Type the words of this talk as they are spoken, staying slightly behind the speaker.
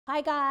Hi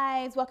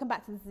guys, welcome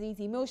back to the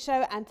ZEZE MILLZ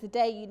show, and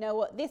today you know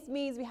what this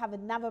means. We have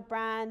another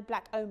brand,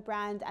 black owned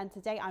brand, and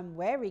today I'm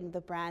wearing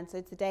the brand.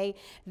 So today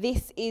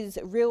this is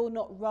Real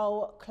Not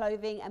Role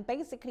clothing, and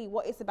basically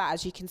what it's about,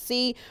 as you can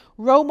see,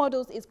 role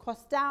models is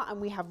crossed out and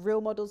we have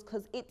real models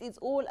because it is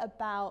all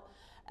about,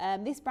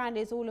 this brand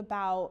is all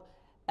about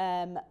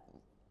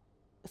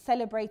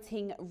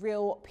celebrating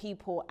real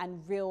people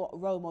and real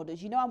role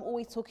models. You know, I'm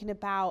always talking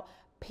about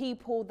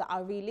people that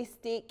are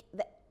realistic,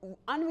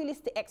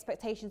 unrealistic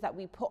expectations that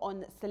we put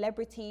on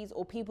celebrities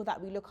or people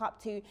that we look up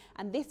to,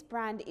 and this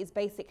brand is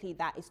basically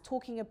that. It's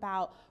talking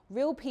about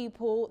real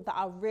people that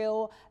are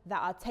real,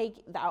 that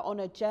are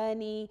on a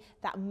journey,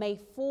 that may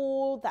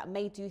fall, that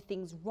may do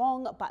things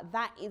wrong, but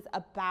that is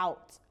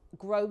about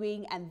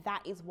growing, and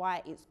that is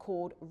why it's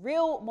called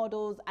Real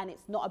Models and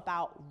it's not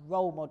about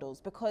role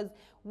models, because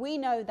we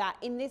know that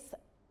in this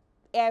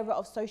era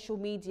of social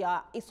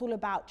media, it's all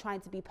about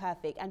trying to be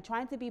perfect, and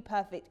trying to be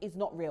perfect is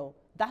not real.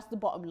 That's the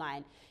bottom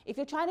line. If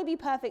you're trying to be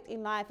perfect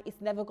in life,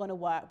 it's never going to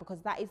work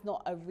because that is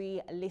not a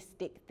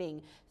realistic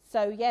thing.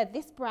 So yeah,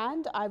 this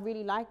brand, I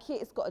really like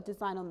it. It's got a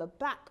design on the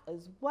back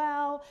as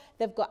well.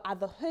 They've got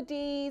other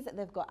hoodies,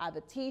 they've got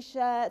other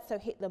t-shirts, so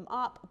hit them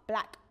up.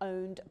 Black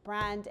owned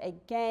brand,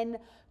 again,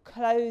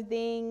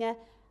 clothing,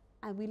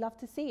 and we love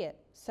to see it.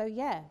 So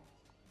yeah,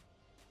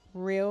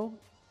 real,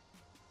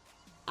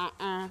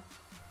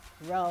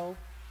 roll,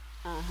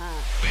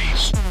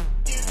 Bass.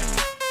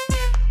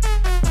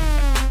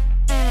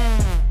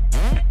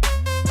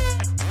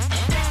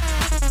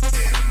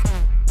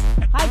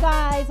 Hi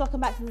guys,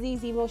 welcome back to the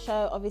ZEZE MILLZ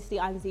show. Obviously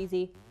I'm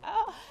ZEZE,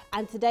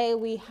 and today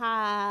we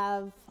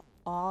have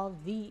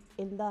RV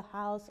in the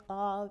house.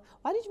 Why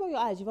did you roll your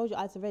eyes? You rolled your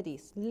eyes already.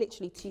 It's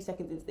literally 2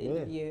 seconds into the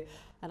interview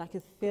and I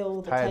can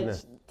feel the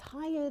tension.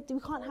 Tired, we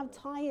can't have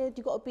tired,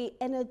 you got to be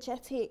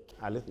energetic.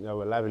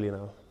 We're lively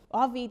now.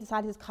 RV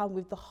decided to come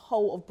with the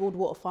whole of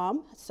Broadwater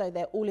Farm, so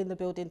they're all in the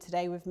building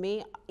today with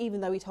me,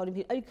 even though we told him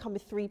he'd only come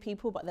with 3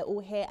 people, but they're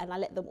all here and I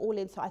let them all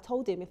in. So I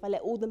told him if I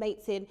let all the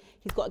mates in,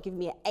 he's got to give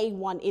me an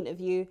A1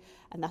 interview,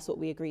 and that's what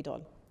we agreed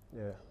on.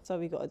 Yeah. So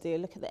we got to do.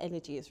 Look at the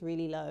energy; it's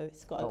really low.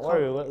 It's got. Don't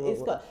worry,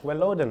 we're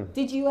loading.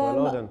 Did you? We're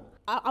loading.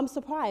 I'm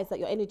surprised that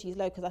your energy is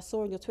low because I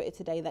saw on your Twitter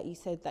today that you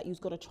said that you was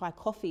going to try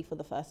coffee for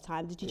the first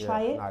time. Did you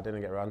try it? No, I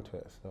didn't get around to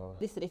it. So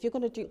listen, if you're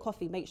going to drink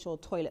coffee, make sure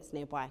toilet's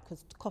nearby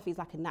because coffee is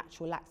like a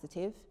natural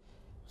laxative.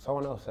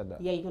 Someone else said that.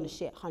 Yeah, you're going to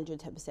shit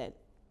 110%.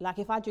 Like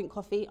if I drink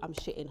coffee, I'm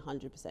shitting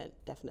 100%,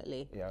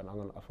 definitely. Yeah, and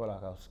I feel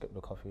like I'll skip the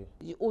coffee.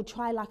 Or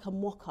try like a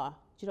mocha.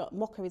 Do you know what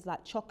mocha is?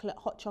 Like chocolate,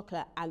 hot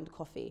chocolate and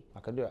coffee. I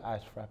could do an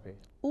iced frappe.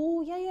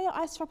 Oh yeah,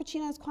 iced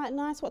frappuccino is quite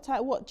nice. What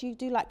type? What do you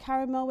do? Like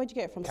caramel? Where'd you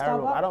get it from?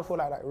 Caramel. Starbucks? I don't feel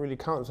like that really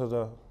counts as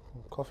a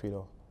coffee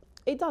though.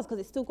 It does because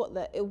it's still got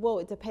the. Well,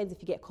 it depends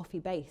if you get coffee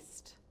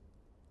based.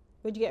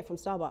 Where'd you get it from?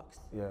 Starbucks.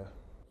 Yeah.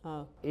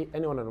 Oh.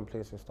 Any one of them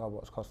places,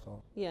 Starbucks, Costa.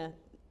 Yeah,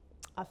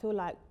 I feel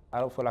like. I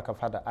don't feel like I've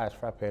had the iced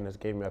frappe and it's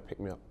gave me a pick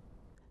me up.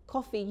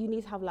 Coffee, you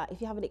need to have like, if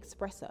you have an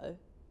espresso,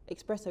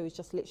 espresso is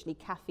just literally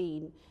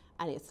caffeine,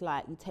 and it's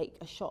like you take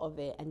a shot of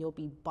it and you'll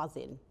be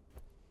buzzing.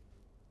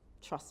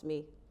 Trust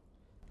me.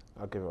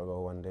 I'll give it a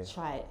go one day.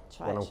 Try it.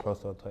 When I'm close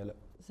to a toilet.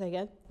 Say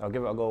again? I'll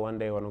give it a go one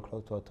day when I'm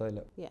close to a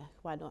toilet. Yeah,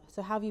 why not?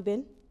 So how have you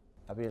been?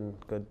 I've been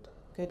good,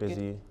 busy,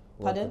 good.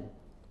 working. Pardon?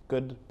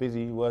 Good,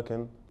 busy,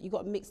 working. You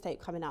got a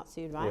mixtape coming out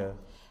soon, right? Yeah.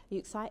 You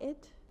excited?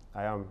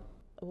 I am.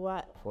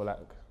 What? I feel like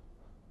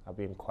I've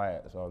been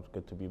quiet, so it's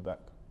good to be back.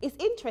 It's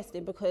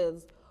interesting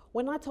because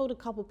when I told a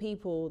couple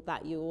people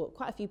that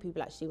quite a few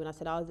people actually, when I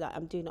said I was like,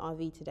 I'm doing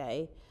RV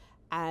today,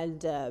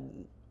 and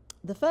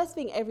the first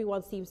thing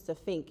everyone seems to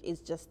think is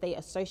just they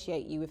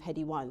associate you with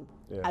Heady One,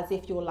 as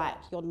if you're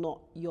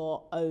not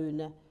your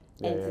own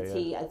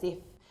entity, as if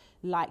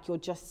like you're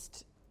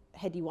just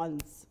Heady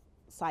One's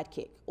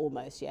sidekick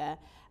almost, yeah.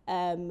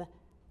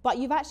 But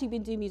you've actually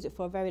been doing music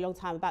for a very long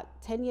time,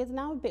 about 10 years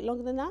now, a bit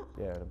longer than that?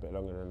 Yeah, a bit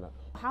longer than that.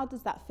 How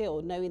does that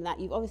feel, knowing that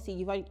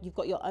you've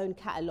got your own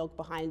catalogue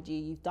behind you,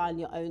 you've done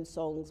your own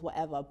songs,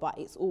 whatever, but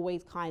it's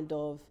always kind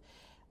of,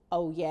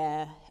 oh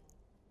yeah,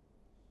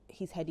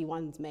 he's Heady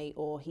One's mate,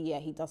 or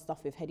he does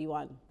stuff with Heady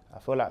One? I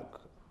feel like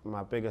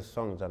my biggest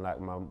songs and like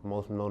my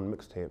most known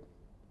mixtape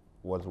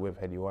was with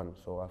Heady One,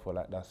 so I feel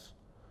like that's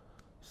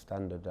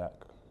standard. Like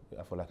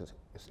I feel like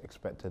it's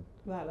expected.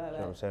 Right. You know what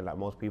I'm saying? Like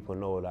most people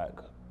know like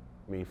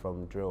me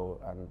from drill,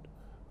 and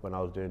when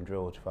I was doing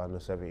drill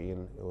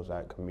 2017, it was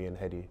like me and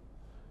Heady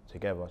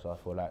together. So I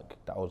feel like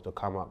that was the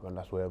come up, and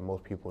that's where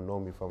most people know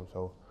me from.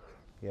 So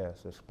yeah,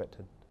 it's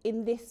expected.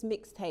 In this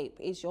mixtape,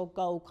 is your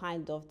goal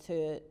kind of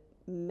to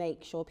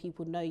make sure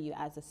people know you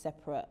as a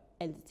separate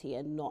entity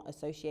and not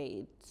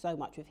associated so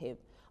much with him?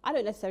 I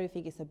don't necessarily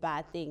think it's a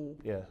bad thing.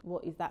 Yeah.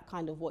 What is that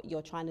kind of what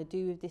you're trying to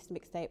do with this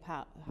mixtape?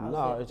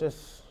 No, it's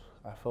just,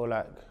 I feel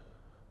like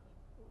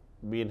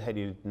me and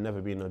Heady never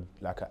been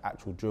like an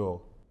actual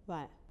duo.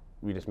 Right.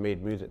 We just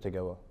made music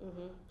together.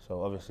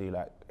 So obviously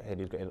like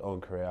Heady's got his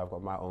own career, I've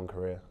got my own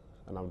career,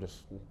 and I'm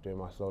just doing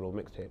my solo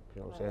mixtape,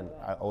 you know what I'm saying?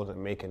 Right. I wasn't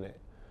making it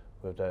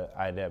with the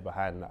idea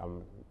behind that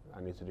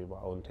I need to do my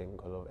own thing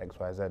because of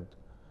XYZ.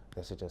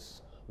 This is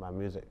just my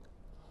music.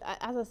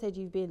 As I said,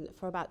 you've been,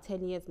 for about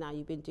 10 years now,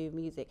 you've been doing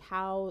music.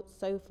 How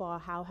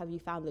have you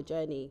found the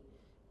journey?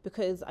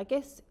 Because I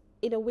guess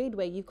in a weird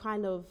way, you've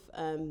kind of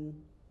done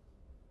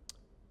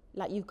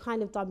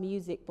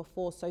music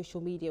before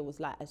social media was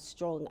like as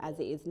strong as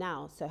it is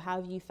now. So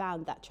how have you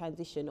found that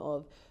transition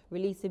of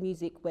releasing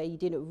music where you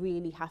didn't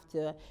really have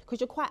to, because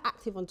you're quite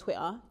active on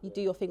Twitter, you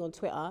do your thing on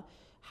Twitter.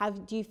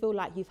 Do you feel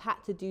like you've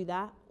had to do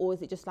that, or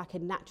is it just like a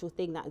natural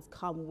thing that has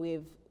come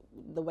with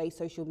the way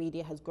social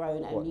media has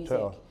grown and music?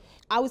 Twitter?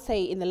 I would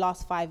say in the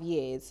last 5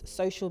 years,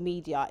 social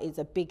media is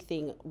a big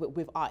thing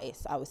with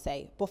artists, I would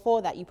say.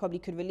 Before that, you probably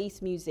could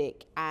release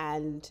music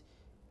and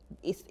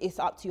it's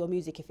up to your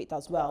music if it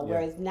does well. Yeah.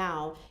 Whereas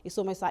now, it's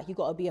almost like you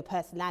got to be a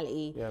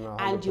personality,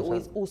 and you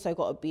always also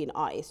got to be an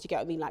artist. You get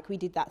what I mean? Like we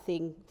did that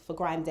thing for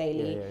Grime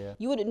Daily. Yeah.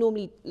 You wouldn't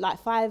normally,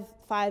 like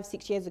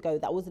 5-6 years ago,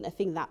 that wasn't a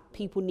thing that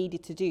people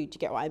needed to do. Do you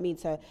get what I mean?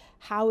 So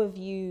how have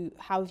you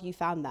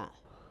found that?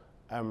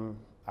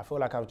 I feel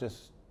like I've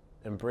just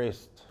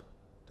embraced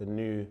the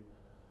new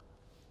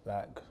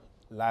like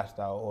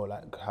lifestyle, or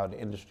like how the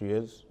industry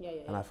is.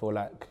 And I feel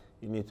like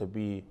you need to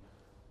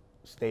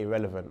stay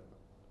relevant.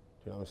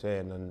 You know what I'm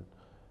saying? And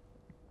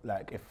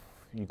like if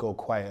you go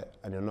quiet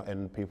and you're not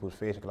in people's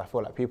face, because I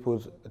feel like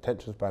people's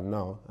attention span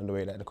now and the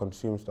way that they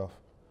consume stuff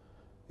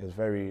is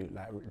very,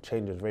 like, it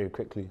changes very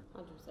quickly.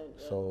 100%.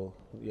 Yeah. So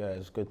yeah,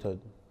 it's good to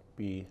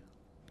be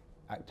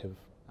active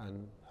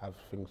and have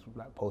things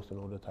like posting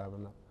all the time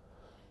and that.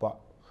 But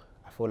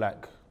I feel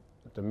like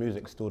the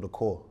music's still the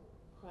core.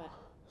 Right.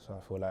 So I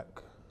feel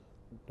like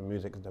the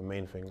music's the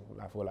main thing.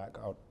 I feel like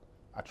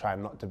I try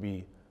not to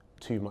be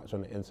too much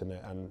on the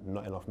internet and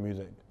not enough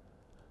music.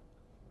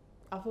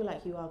 I feel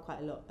like you are quite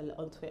a lot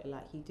on Twitter.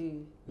 Like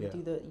you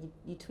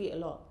tweet a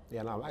lot.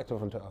 Yeah, no, I'm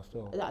active on Twitter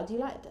still. Do you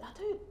like?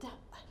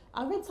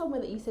 I read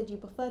somewhere that you said you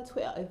prefer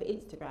Twitter over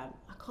Instagram.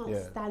 I can't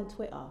stand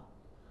Twitter.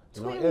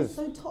 Twitter is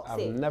so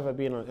toxic. I've never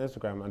been on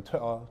Instagram, and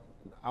Twitter.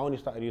 I only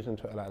started using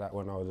Twitter like that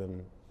when I was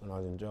in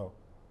jail.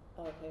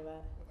 Oh, okay,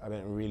 right. I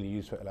didn't really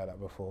use Twitter like that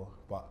before,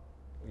 but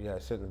yeah,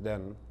 since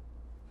then,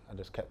 I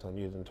just kept on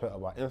using Twitter.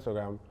 But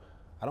Instagram,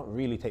 I don't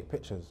really take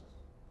pictures.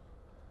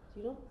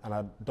 Do you know? And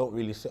I don't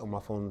really sit on my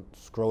phone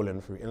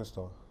scrolling through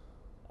Insta.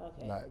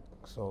 Okay. Like,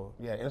 so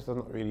yeah, Insta's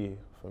not really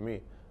for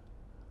me.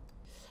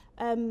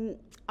 I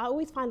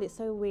always find it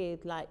so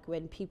weird, like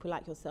when people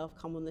like yourself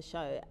come on the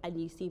show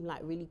and you seem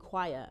like really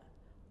quiet,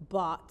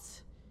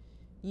 but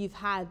you've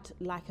had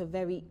like a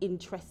very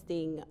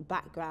interesting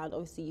background.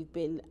 Obviously, you've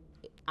been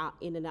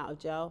in and out of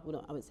jail. Well,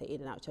 I wouldn't say in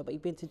and out of jail, but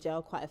you've been to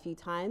jail quite a few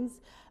times.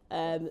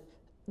 Twice.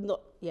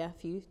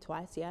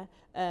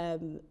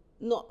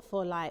 Not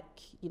for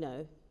like,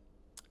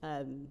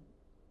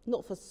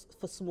 not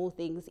for small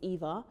things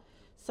either.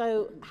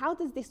 So how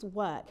does this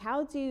work?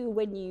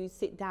 When you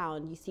sit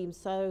down, you seem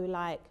so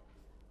like,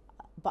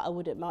 but I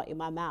wouldn't melt in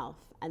my mouth,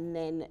 and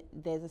then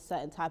there's a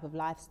certain type of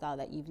lifestyle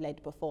that you've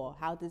led before.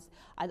 I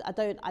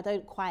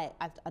don't quite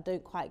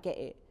get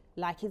it.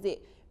 Like,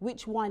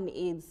 which one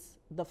is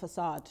the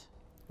facade?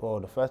 Well,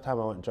 the first time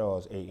I went to jail, I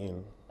was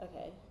 18.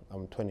 Okay.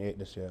 I'm 28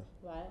 this year.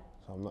 Right.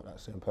 So I'm not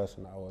that same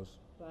person that I was.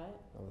 Right. You know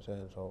what I'm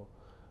saying? So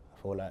I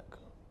feel like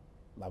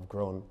I've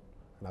grown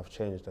and I've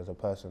changed as a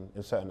person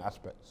in certain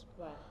aspects.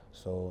 Right.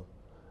 So,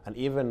 and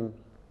even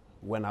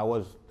when I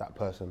was that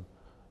person,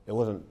 it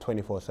wasn't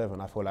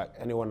 24/7. I feel like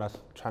anyone that's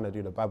trying to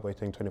do the bad boy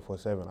thing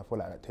 24/7, I feel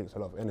like that takes a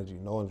lot of energy.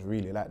 No one's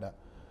really like that.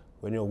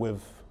 When you're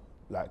with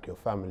like your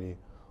family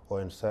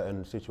or in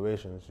certain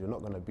situations, you're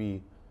not gonna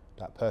be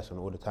that person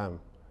all the time.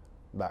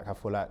 Like, I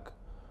feel like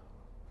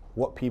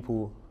what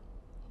people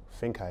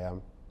think I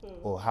am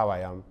or how I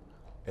am,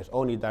 it's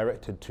only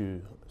directed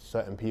to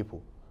certain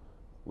people.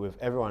 With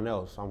everyone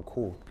else, I'm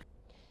cool.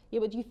 Yeah,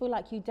 but do you feel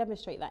like you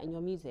demonstrate that in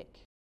your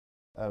music?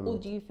 Or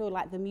do you feel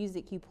like the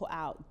music you put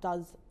out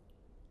does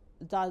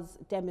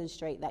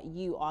demonstrate that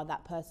you are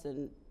that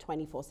person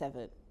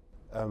 24/7?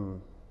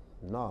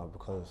 No,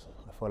 because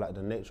I feel like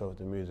the nature of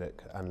the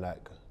music, and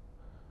like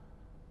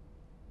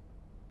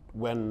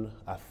when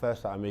I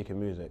first started making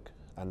music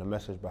and the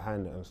message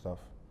behind it and stuff,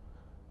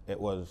 it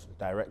was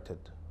directed.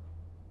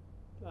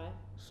 Right.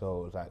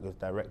 So it was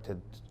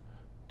directed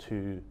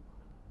to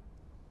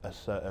a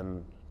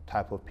certain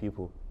type of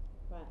people.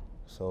 Right.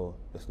 So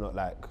it's not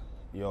like,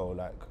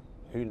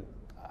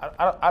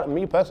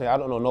 me personally, I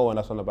don't know no one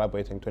that's on a bad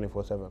boy thing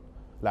 24/7.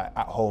 Like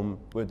at home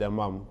with their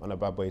mum on a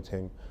bad boy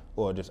thing,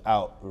 or just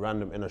out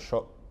random in a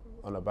shop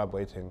on a bad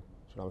boy thing.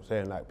 You know what I'm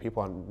saying? Like,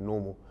 people are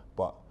normal,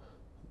 but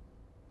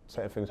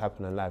certain things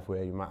happen in life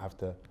where you might have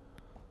to,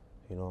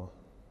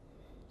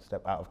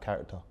 step out of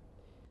character.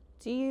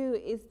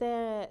 Is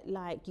there,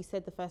 like you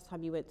said the first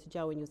time you went to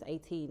jail when you was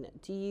 18,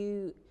 do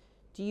you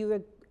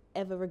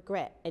ever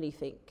regret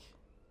anything?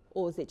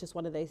 Or is it just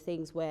one of those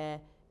things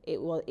where it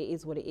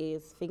is what it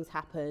is, things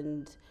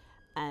happened,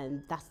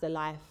 and that's the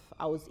life,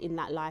 I was in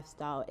that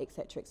lifestyle,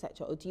 etc.,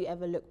 etc.? Or do you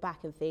ever look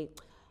back and think,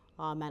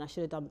 oh man, I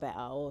should have done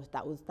better, or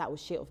that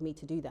was shit of me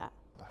to do that?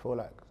 I feel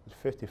like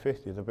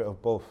 50-50 is a bit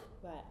of both.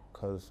 Right.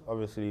 Because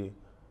obviously,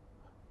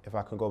 if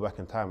I can go back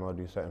in time, I'll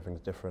do certain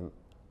things different.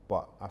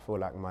 but I feel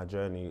like my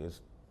journey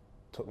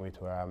took me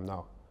to where I am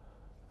now,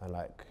 and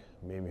like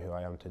made me who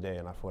I am today.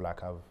 And I feel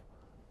like I've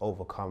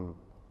overcome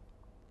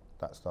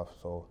that stuff,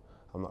 so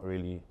I'm not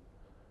really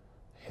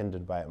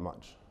hindered by it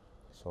much.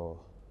 So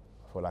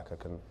I feel like I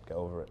can get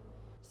over it.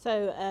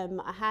 So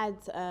I had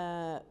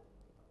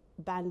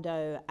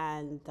Bando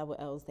and Double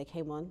L's. They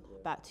came on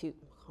about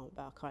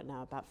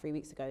 3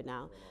 weeks ago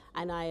now,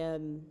 and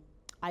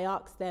I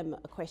asked them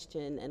a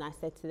question, and I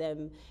said to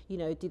them, you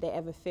know, do they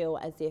ever feel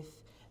as if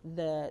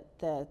the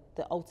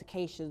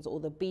altercations or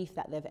the beef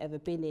that they've ever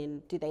been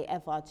in, do they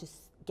ever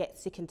just get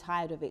sick and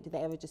tired of it? Do they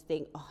ever just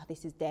think, oh,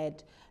 this is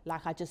dead,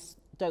 like I just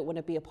don't want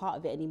to be a part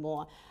of it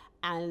anymore?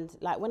 And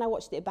like when I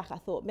watched it back, I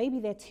thought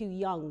maybe they're too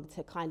young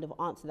to kind of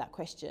answer that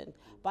question.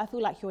 But I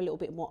feel like you're a little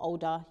bit more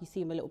older, you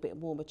seem a little bit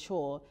more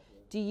mature.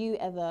 Do you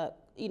ever,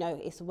 you know,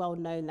 it's well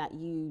known that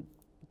you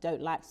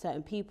don't like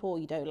certain people,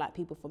 you don't like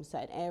people from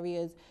certain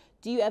areas.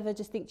 Do you ever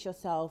just think to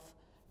yourself,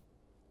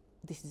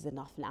 this is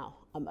enough now,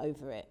 I'm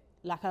over it?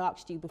 Like I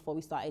asked you before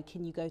we started,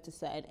 can you go to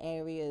certain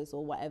areas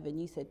or whatever?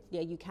 And you said,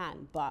 yeah, you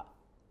can, but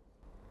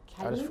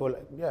can you? I just feel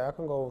like, yeah, I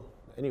can go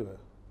anywhere.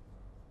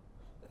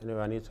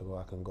 Anywhere I need to go,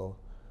 I can go.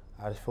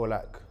 I just feel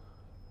like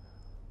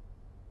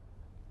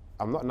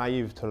I'm not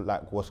naive to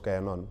like what's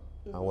going on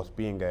and what's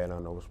been going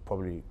on, or what's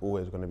probably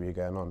always going to be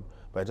going on.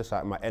 But it's just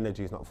like my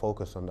energy is not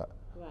focused on that.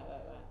 Right.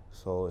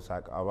 So it's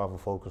like I'd rather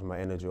focus my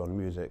energy on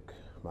music,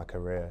 my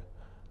career,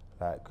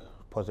 like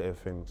positive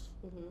things.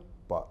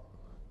 But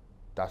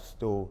that's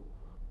still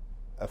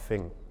a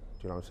thing. Do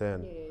you know what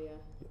I'm saying?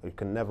 Yeah. You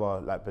can never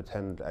like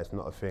pretend that it's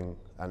not a thing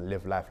and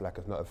live life like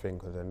it's not a thing,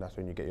 because then that's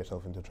when you get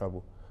yourself into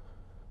trouble.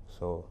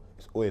 So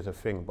it's always a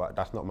thing, but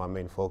that's not my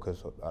main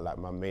focus. Like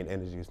my main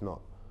energy is not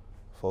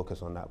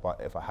focused on that. But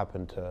if I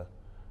happen to,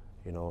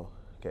 you know,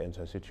 get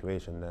into a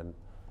situation, then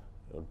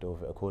I'll deal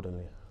with it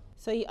accordingly.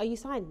 So are you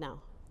signed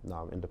now? No,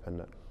 I'm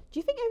independent. Do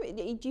you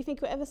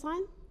think you'll ever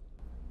sign?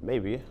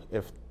 Maybe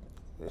if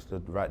it's the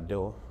right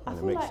deal and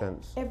it makes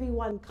sense.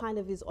 Everyone kind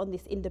of is on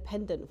this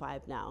independent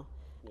vibe now,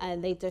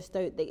 and they just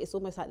don't. It's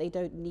almost like they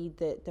don't need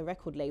the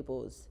record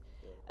labels.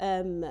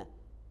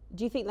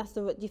 Do you think that's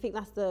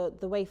the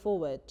way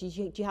forward? Do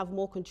you have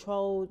more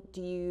control?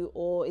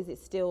 Or is it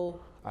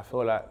still? I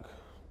feel like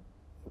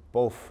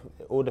both.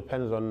 It all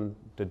depends on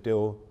the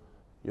deal,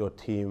 your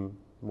team,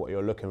 what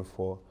you're looking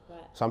for. Right.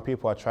 Some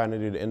people are trying to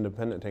do the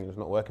independent thing, it's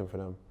not working for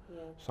them.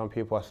 Yeah. Some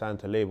people are signed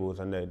to labels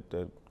and they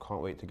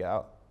can't wait to get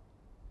out.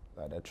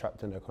 Like they're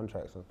trapped in their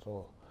contracts and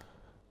so.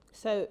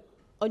 So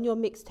on your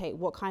mixtape,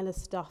 what kind of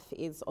stuff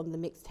is on the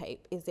mixtape?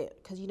 Is it,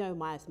 because you know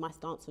my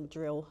stance on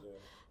drill,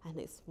 and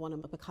it's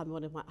become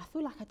one of my, I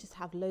feel like I just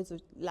have loads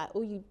of, like,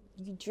 all you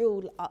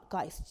drill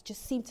guys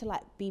just seem to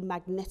like be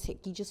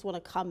magnetic. You just want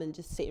to come and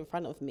just sit in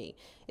front of me.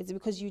 Is it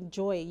because you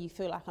enjoy it? You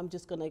feel like I'm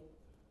just going to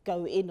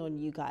go in on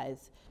you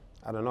guys?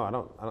 I don't know, I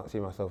don't see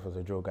myself as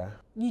a drill guy.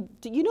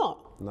 Do you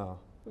not? No.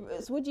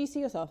 So what do you see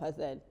yourself as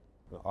then?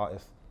 An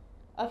artist.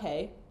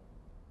 Okay.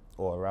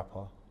 Or a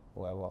rapper,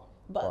 whatever.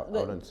 But I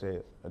wouldn't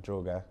say a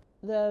drill guy.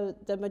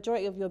 The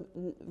majority of your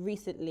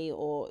recently,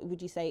 or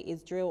would you say,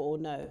 is drill or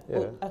no? Yeah.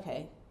 Or,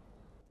 okay.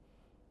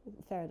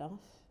 Fair enough.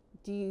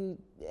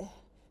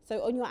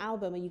 So on your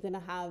album, are you going to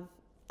have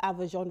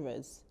other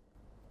genres?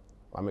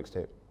 My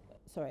mixtape.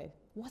 Sorry.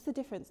 What's the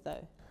difference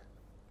though?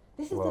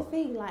 This is the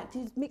thing, like,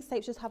 do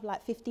mixtapes just have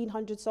like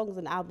 1,500 songs,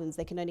 and albums,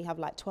 they can only have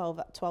like 12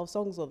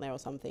 songs on there or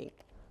something?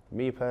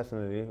 Me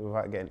personally,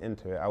 without getting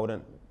into it, I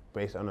wouldn't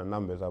base it on the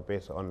numbers, I'll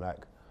base it on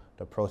like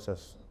the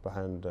process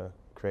behind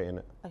creating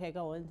it. Okay,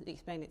 go on,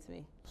 explain it to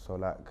me. So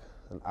like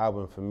an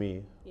album for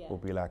me will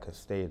be like a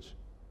stage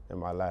in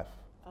my life.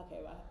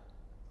 Okay, right.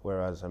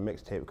 Whereas a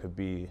mixtape could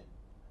be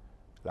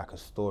like a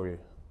story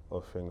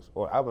of things,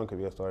 or album could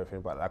be a story of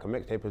things, but like a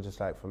mixtape is just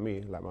like, for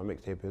me, like my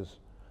mixtape is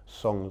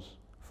songs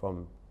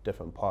from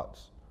different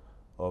parts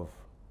of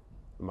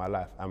my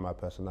life and my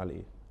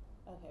personality.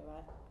 Okay,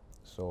 right.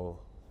 So,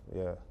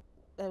 yeah.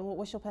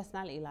 What's your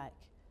personality like?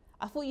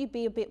 I thought you'd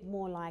be a bit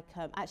more like,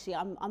 actually,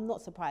 I'm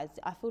not surprised.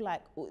 I feel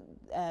like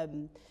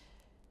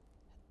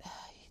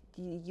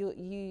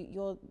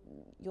you're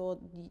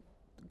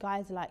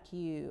guys like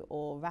you,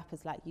 or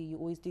rappers like you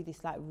always do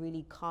this like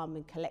really calm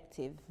and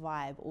collective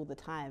vibe all the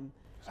time.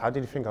 So how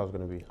did you think I was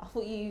going to be? I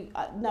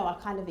thought no, I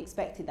kind of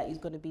expected that you was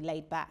going to be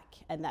laid back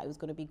and that it was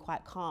going to be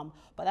quite calm.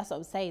 But that's what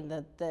I'm saying,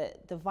 the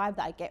vibe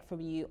that I get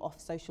from you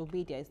off social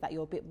media is that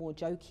you're a bit more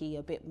jokey,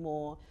 a bit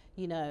more,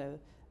 you know,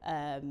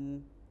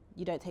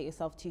 you don't take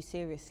yourself too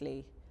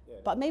seriously. Yeah.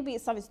 But maybe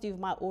it's something to do with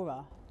my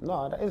aura.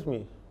 No, that is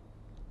me,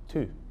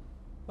 too.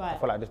 Right. I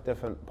feel like there's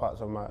different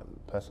parts of my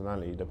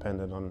personality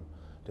depending on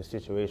the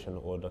situation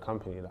or the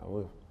company that I'm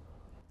with.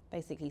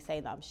 Basically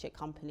saying that I'm shit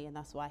company, and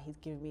that's why he's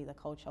giving me the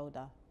cold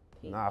shoulder.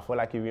 Nah, I feel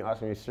like you've been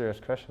asking me serious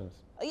questions.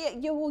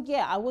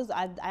 Yeah, I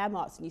am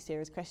asking you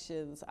serious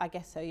questions. I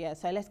guess so, yeah.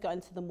 So let's go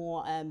into the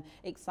more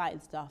exciting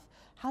stuff.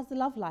 How's the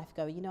love life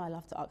going? You know I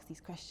love to ask these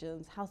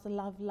questions. How's the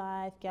love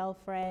life,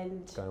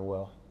 girlfriend? It's going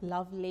well.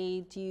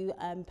 Lovely. Do you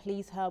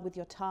please her with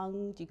your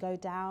tongue? Do you go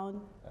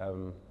down?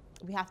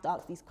 we have to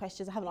ask these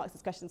questions. I haven't asked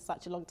this question in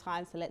such a long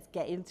time, so let's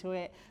get into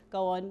it.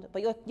 Go on.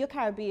 But you're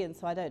Caribbean,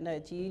 so I don't know.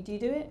 Do you do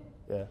it?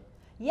 Yeah.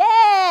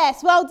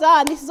 Yes, well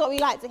done. This is what we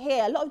like to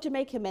hear. A lot of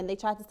Jamaican men, they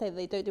try to say that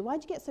they don't do. Why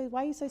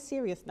are you so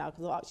serious now?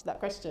 Because I asked you that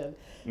question.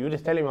 You were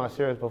just telling me I was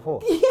serious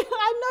before. Yeah,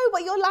 I know,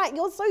 but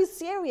you're so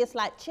serious.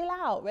 Like, chill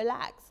out,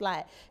 relax.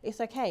 Like,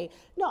 it's okay.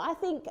 No, I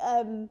think,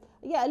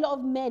 a lot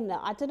of men,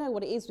 I don't know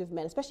what it is with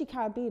men, especially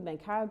Caribbean men.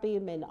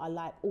 Caribbean men are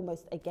like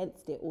almost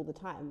against it all the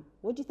time.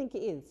 What do you think it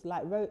is?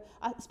 Like,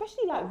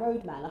 especially like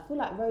roadman. I feel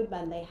like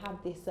roadman, they have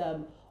this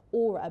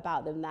aura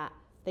about them that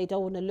they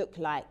don't want to look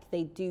like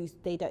they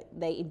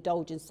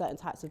indulge in certain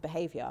types of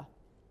behaviour.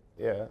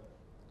 Yeah.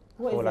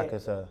 What I feel is like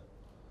it?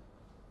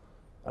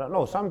 I don't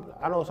know.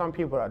 I know some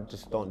people that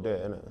just don't do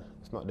it, innit?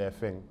 It's not their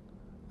thing.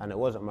 And it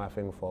wasn't my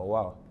thing for a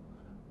while.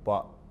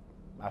 But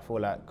I feel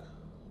like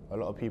a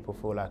lot of people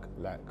feel like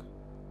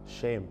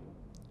shame,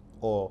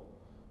 or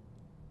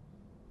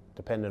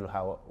depending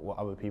on what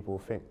other people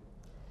think. Do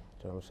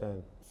you know what I'm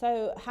saying?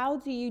 So how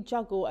do you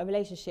juggle a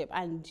relationship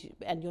and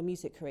your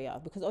music career?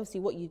 Because obviously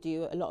what you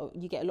do,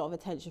 you get a lot of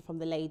attention from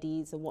the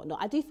ladies and whatnot.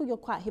 I do feel you're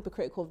quite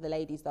hypocritical of the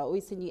ladies though. I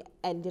always see you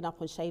ending up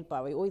on Shade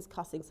Bar. You're always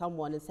cussing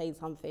someone and saying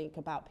something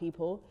about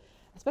people,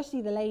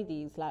 especially the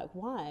ladies. Like,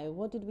 why?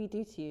 What did we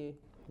do to you?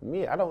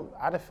 Me, I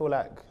just feel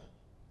like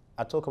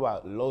I talk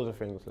about loads of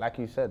things. Like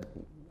you said,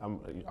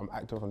 I'm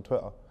active on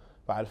Twitter,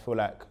 but I just feel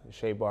like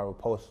Shade Bar will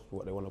post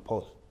what they want to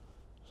post.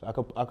 So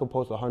I could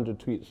post 100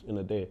 tweets in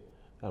a day,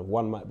 and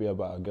one might be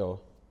about a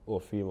girl or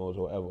females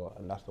or whatever,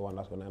 and that's the one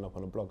that's going to end up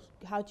on the blogs.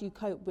 How do you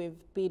cope with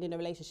being in a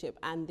relationship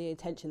and the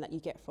attention that you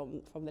get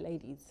from the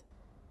ladies?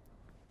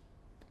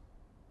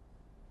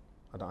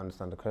 I don't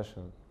understand the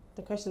question.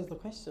 The question's the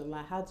question.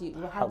 Like, how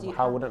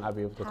wouldn't I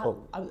be able to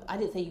cope? I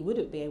didn't say you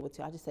wouldn't be able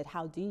to. I just said,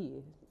 how do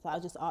you? So I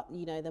just,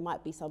 there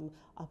might be some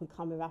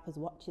up-and-coming rappers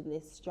watching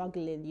this,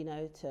 struggling,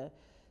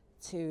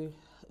 to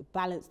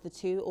balance the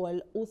two,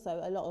 or also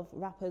a lot of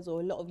rappers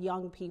or a lot of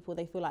young people,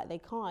 they feel like they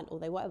can't, or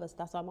they whatever. So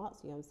that's why I'm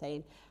asking you. I'm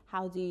saying,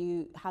 how do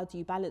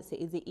you balance it?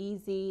 Is it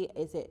easy?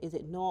 Is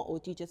it not? Or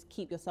do you just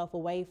keep yourself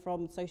away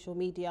from social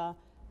media?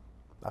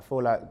 I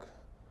feel like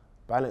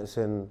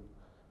balancing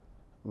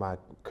my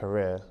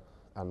career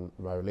and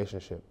my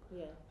relationship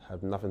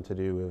had nothing to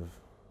do with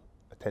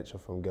attention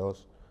from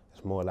girls.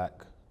 It's more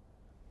like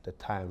the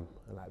time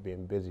and like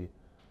being busy.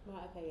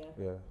 Right, okay,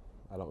 yeah. Yeah,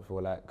 I don't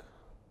feel like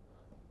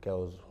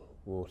girls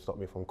will stop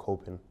me from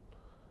coping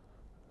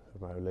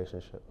with my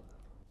relationship.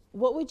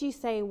 What would you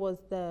say was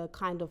the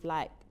kind of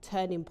like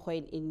turning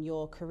point in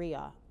your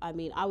career? I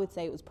mean, I would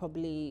say it was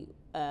probably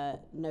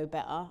No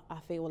Better. I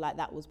feel like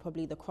that was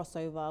probably the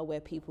crossover where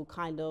people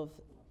kind of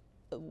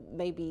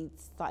maybe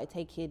started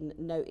taking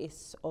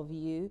notice of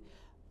you,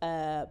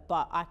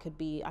 but I could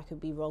be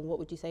wrong. What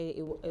would you say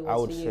it was for you? I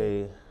would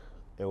say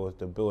it was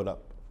the build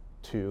up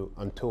to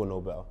until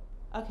No Better.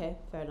 Okay,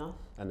 fair enough.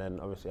 And then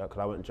obviously, because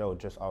I went to jail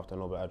just after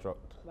No Better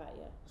dropped. Right,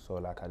 yeah. So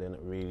like I didn't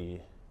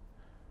really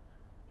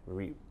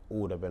reap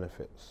all the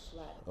benefits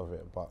of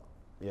it. But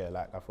yeah,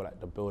 like I feel like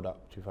the build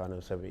up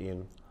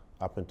 2017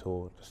 up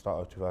until the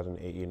start of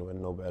 2018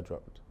 when No Better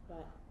dropped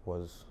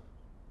was,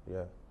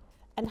 yeah.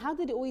 And how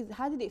did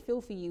it feel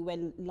for you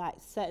when like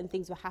certain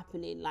things were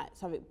happening, like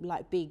something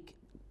like big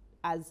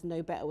as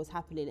No Better was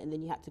happening, and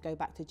then you had to go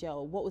back to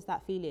jail? What was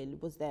that feeling?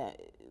 Was it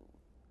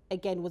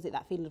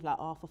that feeling of like,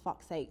 oh, for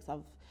fuck's sakes,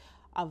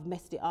 I've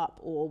messed it up,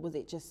 or was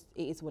it just,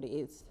 it is what it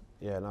is?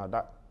 Yeah, no,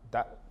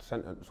 that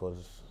sentence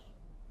was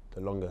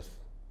the longest.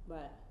 Right.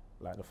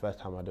 Like the first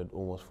time I did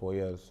almost 4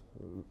 years.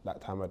 That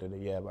time I did a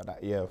year, but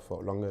that year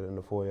felt longer than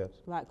the 4 years.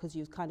 Right, because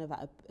you was kind of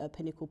at a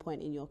pinnacle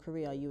point in your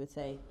career, you would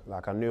say.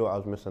 Like I knew what I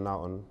was missing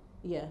out on.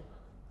 Yeah.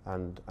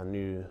 And I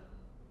knew,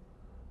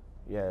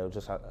 yeah, it was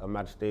just a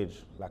mad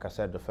stage. Like I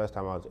said, the first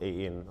time I was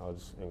 18, I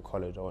was in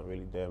college, I wasn't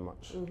really doing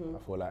much. I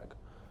feel like,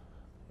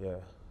 yeah.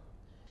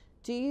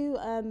 Do you,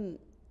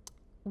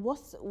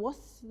 what's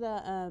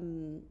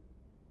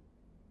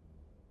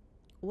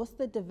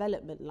the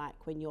development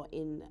like when you're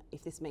in,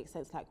 if this makes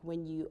sense, like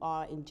when you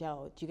are in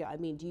jail? Do you get what I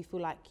mean? Do you feel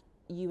like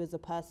you as a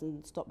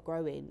person stop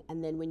growing,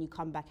 and then when you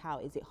come back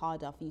out, is it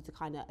harder for you to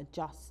kind of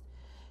adjust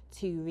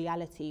to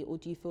reality, or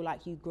do you feel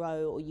like you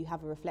grow, or you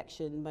have a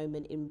reflection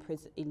moment in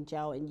prison, in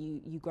jail, and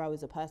you grow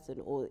as a person,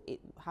 or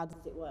how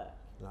does it work?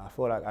 No, I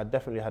feel like I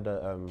definitely had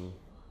a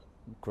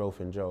growth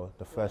in jail.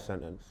 The first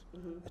sentence,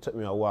 it took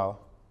me a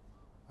while.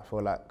 I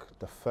feel like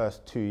the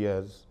first 2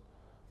 years,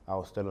 I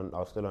was still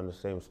on the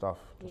same stuff,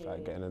 just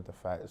getting into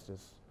fights,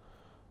 just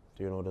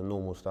doing all the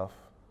normal stuff.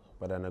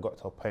 But then I got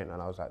to a point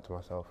and I was like to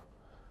myself,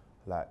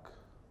 like,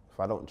 if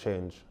I don't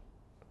change,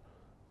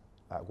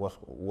 like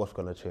what's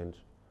gonna change?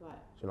 Right.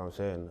 Do you know what I'm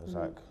saying? It's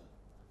like,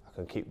 I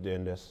can keep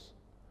doing this,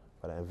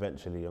 but then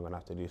eventually I'm gonna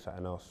have to do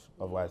something else.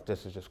 Otherwise,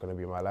 this is just gonna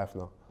be my life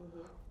now.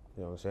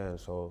 You know what I'm saying?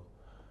 So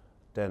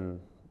then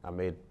I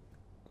made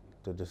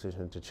the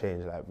decision to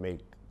change, like make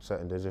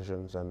certain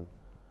decisions and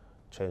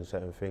change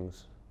certain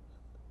things.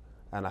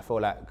 And I feel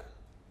like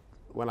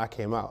when I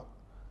came out,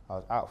 I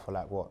was out for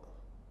like, what,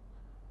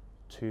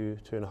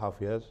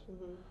 2.5 years?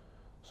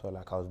 So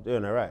like I was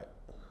doing all right.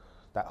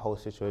 that whole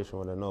situation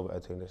with the No Better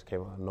thing just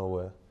came out of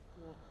nowhere.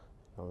 Yeah.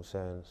 You know what I'm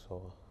saying?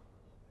 So,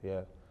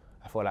 yeah.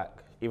 I feel like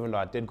even though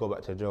I did go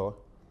back to jail,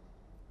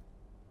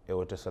 it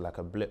was just like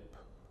a blip.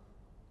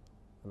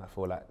 And I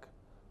feel like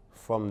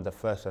from the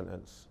first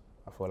sentence,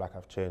 I feel like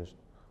I've changed.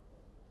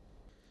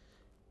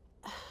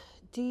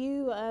 Do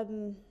you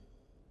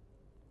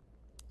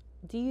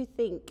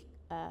think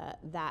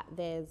that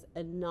there's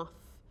enough,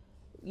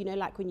 you know,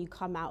 like when you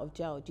come out of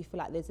jail, do you feel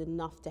like there's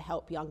enough to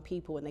help young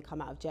people when they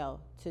come out of jail?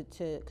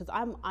 Because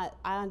I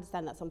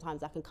understand that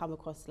sometimes I can come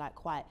across like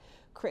quite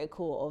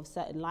critical of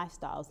certain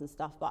lifestyles and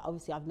stuff, but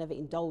obviously I've never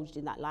indulged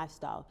in that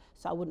lifestyle,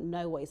 so I wouldn't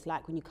know what it's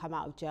like when you come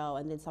out of jail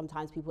and then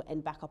sometimes people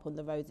end back up on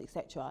the roads,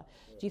 etc.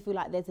 Do you feel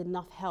like there's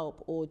enough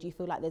help, or do you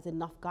feel like there's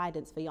enough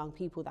guidance for young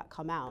people that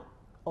come out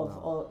of,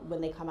 or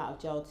when they come out of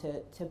jail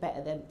to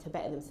better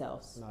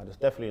themselves? No, there's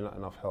definitely not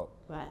enough help.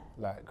 Right.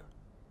 Like,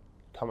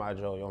 come out of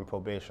jail, you're on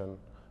probation.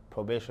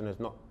 Probation is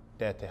not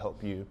there to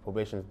help you.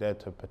 Probation is there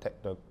to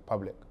protect the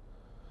public.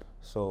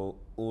 So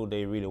all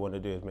they really want to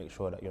do is make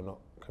sure that you're not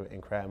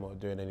committing crime or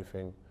doing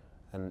anything.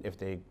 And if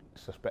they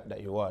suspect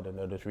that you are, then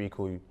they'll just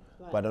recall you.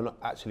 Right. But they're not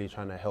actually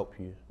trying to help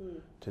you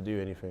to do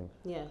anything.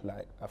 Yeah.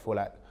 Like, I feel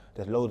like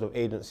there's loads of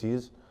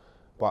agencies,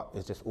 but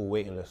it's just all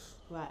waiting lists.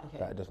 Right,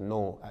 okay. Like, there's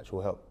no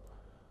actual help.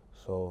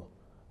 So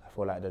I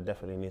feel like there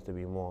definitely needs to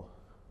be more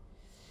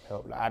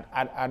help. Like,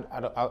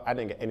 I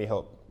didn't get any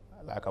help.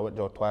 Like, I went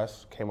to jail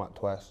twice, came out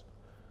twice.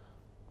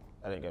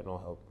 I didn't get no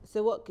help.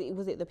 So what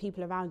was it? The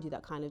people around you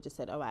that kind of just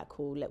said, "All right,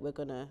 cool, we're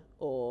gonna,"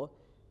 or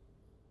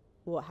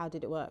what? How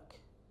did it work?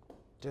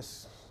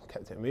 Just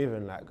kept it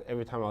moving. Like,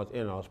 every time I was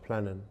in, I was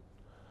planning,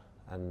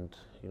 and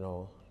you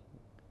know,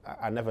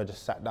 I never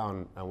just sat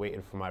down and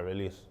waited for my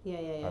release. Yeah.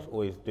 I was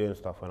always doing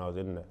stuff when I was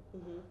in there. You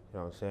know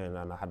what I'm saying?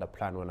 And I had a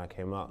plan when I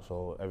came out.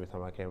 So every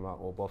time I came out,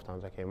 or both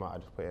times I came out, I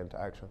just put it into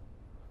action.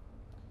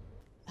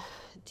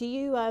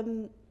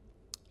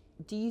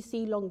 Do you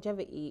see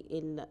longevity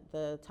in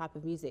the type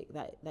of music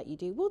that you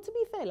do? Well, to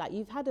be fair, like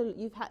you've had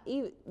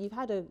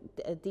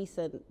a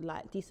decent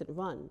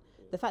run.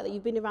 The fact that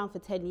you've been around for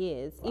 10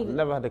 years. I've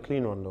never had a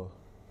clean one though.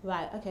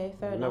 Right. Okay.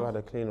 Fair enough. Never had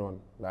a clean one.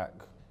 Like,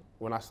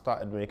 when I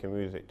started making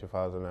music,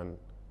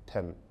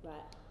 2010. Right.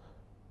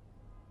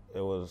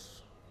 It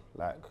was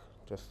like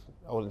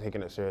I wasn't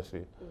taking it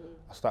seriously.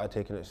 I started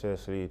taking it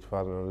seriously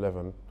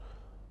 2011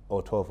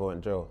 or 12. I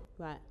went jail.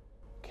 Right.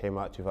 Came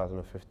out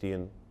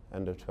 2015.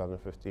 End of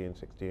 2015,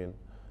 16,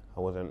 I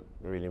wasn't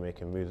really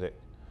making music.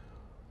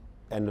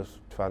 End of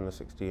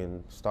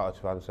 2016, start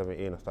of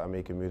 2017, I started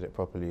making music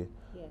properly.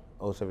 Yeah.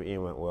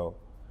 2017 went well.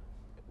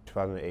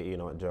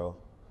 2018, I went jail.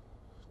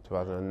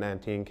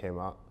 2019 came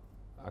out.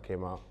 I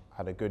came out,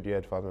 had a good year,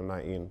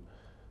 2019.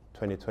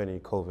 2020,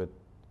 COVID.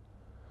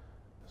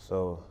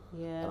 So,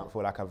 yeah. I don't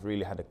feel like I've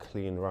really had a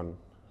clean run.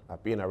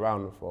 I've been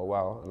around for a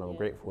while, and I'm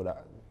grateful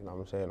that, you know what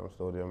I'm saying, I'm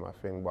still doing my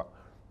thing, but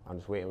I'm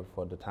just waiting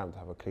for the time to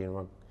have a clean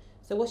run.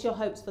 So what's your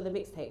hopes for the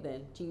mixtape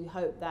then? Do you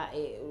hope that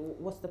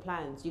what's the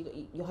plans?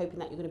 You're hoping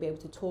that you're going to be able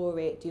to tour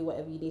it, do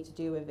whatever you need to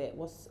do with it.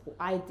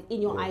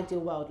 In your ideal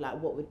world, like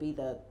what would be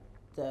the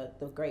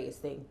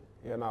greatest thing?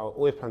 Yeah, no, I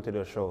always plan to do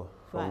a show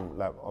from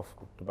like off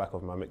the back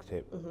of my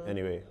mixtape.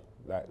 Anyway,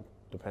 like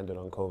depending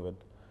on COVID,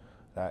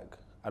 like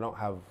I don't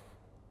have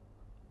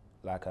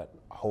like a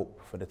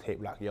hope for the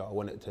tape. Like, yo, I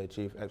want it to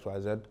achieve X, Y,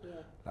 Z.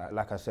 Yeah.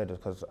 Like I said, it's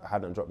because I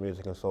hadn't dropped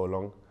music in so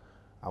long.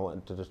 I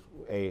wanted to just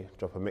A,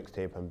 drop a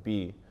mixtape, and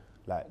B,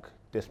 like,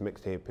 this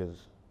mixtape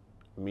is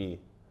me,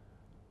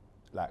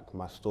 like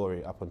my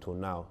story up until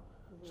now.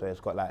 So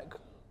it's got like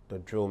the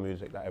drill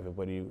music that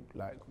everybody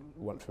like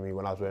wants from me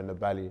when I was wearing the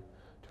Bally,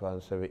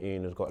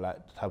 2017. It's got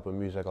like the type of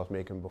music I was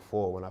making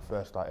before when I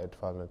first started,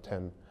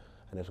 2010,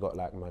 and it's got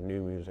like my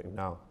new music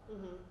now.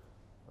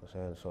 I'm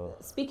saying, so.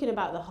 Speaking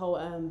about the whole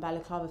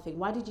balaclava thing,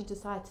 why did you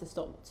decide to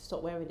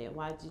stop wearing it?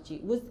 Why did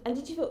you?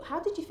 How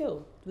did you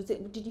feel?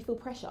 Did you feel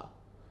pressure?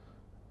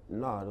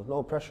 No, there's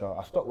no pressure.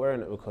 I stopped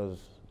wearing it because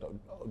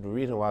the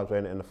reason why I was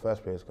wearing it in the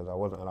first place is because I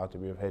wasn't allowed to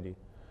be with Hedy.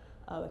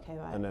 Oh, okay,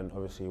 right. And then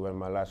obviously when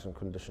my license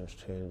conditions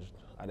changed,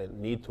 I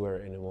didn't need to wear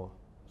it anymore.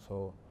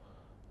 So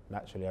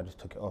naturally I just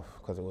took it off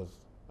because it was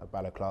a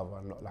balaclava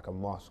and not like a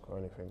mask or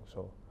anything.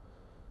 So.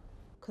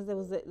 Because there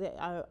was,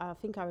 I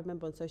think I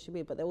remember on social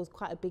media, but there was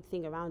quite a big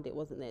thing around it,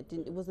 wasn't there?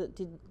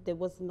 There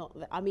was not.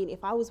 I mean,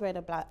 if I was wearing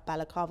a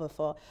balaclava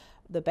for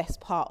the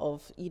best part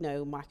of, you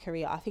know, my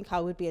career, I think I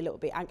would be a little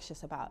bit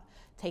anxious about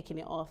taking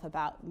it off,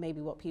 about maybe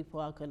what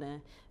people are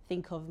gonna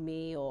think of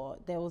me, or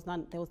there was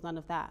none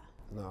of that.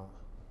 No.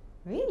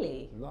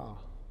 Really? No.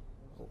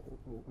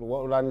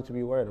 What would I need to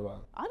be worried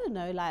about? I don't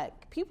know,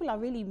 like, people are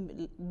really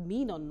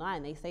mean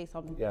online. They say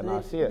some, yeah, no,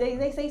 I see it.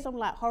 They say some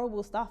like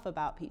horrible stuff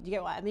about people. Do you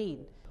get what I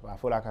mean? I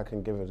feel like I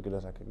can give as good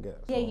as I can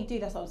get. Yeah, so. You do.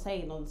 That's what I'm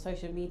saying. On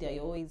social media,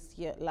 you're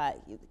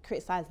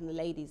criticising the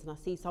ladies, and I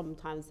see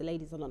sometimes the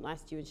ladies are not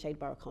nice to you in Shade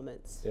Borough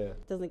comments. Yeah.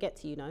 It doesn't get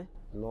to you, no?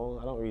 No,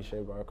 I don't read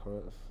Shade Borough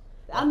comments.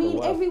 I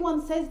mean,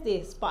 everyone says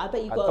this, but I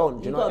bet you've got a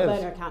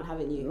burner account,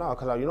 haven't you? No,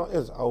 because you know what it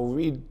is? I'll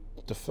read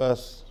the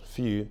first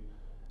few,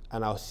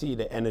 and I'll see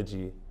the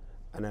energy,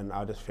 and then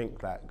I'll just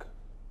think like,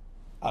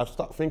 I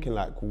start thinking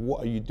like,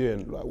 what are you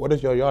doing? Like, what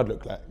does your yard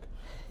look like?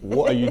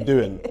 What are you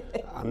doing?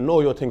 I know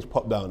your things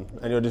pop down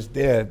and you're just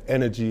there,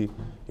 energy, you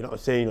know what I'm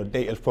saying? Your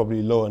data's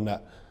probably low and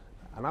that.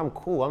 And I'm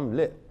cool, I'm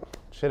lit,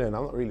 chilling.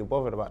 I'm not really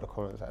bothered about the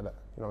comments like that.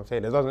 You know what I'm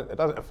saying? It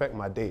doesn't affect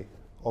my day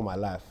or my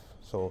life.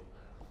 So,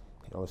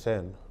 you know what I'm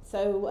saying?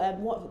 So,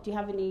 what do you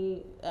have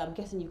any? I'm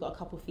guessing you've got a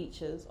couple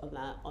features on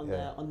that on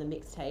the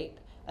mixtape.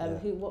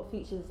 What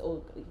features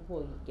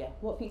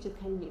what features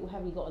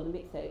have you got on the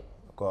mixtape?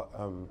 I've got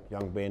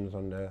Young Baines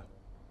on there,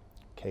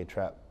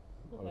 K-Trap,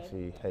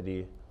 obviously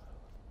Heady,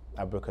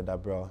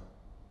 Abracadabra,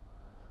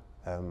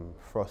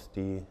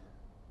 Frosty,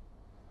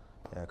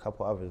 a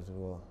couple others as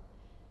well.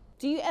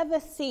 Do you ever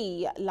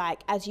see,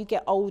 like, as you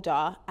get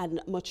older and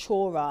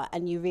maturer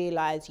and you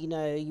realise, you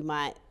know, you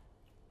might,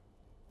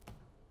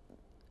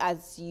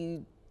 as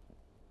you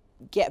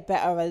get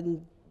better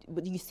and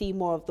you see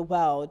more of the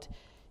world,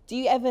 do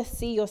you ever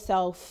see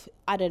yourself,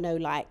 I don't know,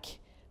 like,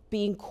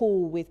 being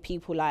cool with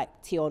people like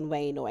Tion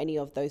Wayne or any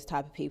of those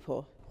type of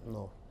people?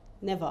 No.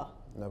 Never?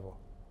 Never.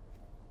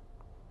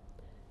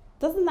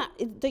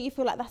 Don't you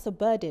feel like that's a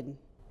burden?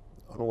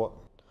 On what?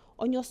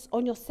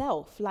 On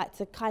yourself, like,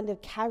 to kind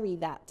of carry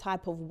that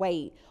type of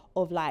weight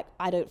of, like,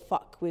 I don't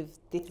fuck with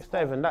this. It's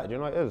not even that, do you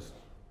know what it is?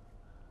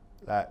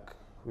 Like,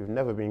 we've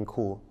never been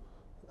cool,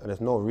 and there's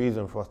no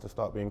reason for us to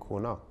start being cool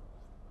now.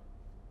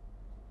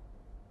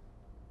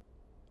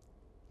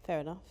 Fair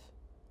enough.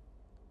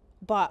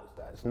 But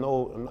there's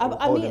no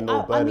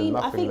burden,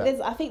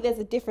 I think there's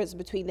a difference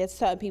between, there's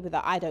certain people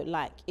that I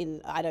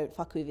don't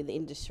fuck with in the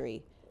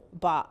industry,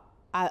 but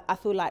I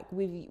feel like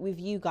with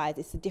you guys,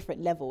 it's a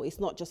different level. It's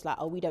not just like,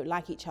 oh, we don't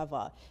like each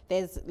other.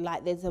 There's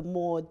a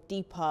more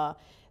deeper,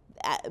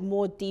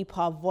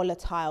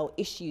 volatile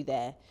issue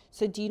there.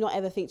 So do you not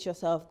ever think to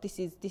yourself, this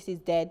is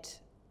dead,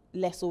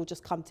 let's all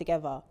just come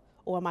together?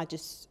 Or am I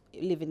just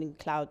living in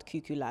cloud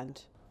cuckoo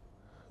land?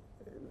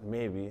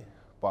 Maybe,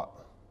 but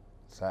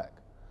it's like,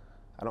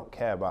 I don't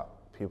care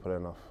about people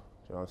enough.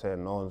 Do you know what I'm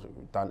saying? No one's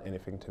done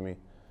anything to me.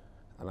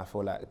 And I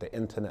feel like the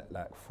internet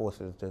like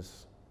forces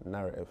this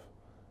narrative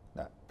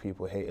that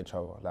people hate each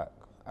other. Like,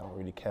 I don't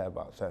really care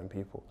about certain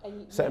people.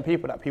 Certain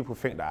people that people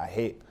think that I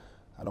hate,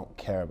 I don't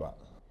care about.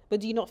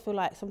 But do you not feel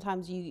like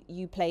sometimes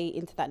you play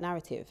into that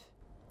narrative?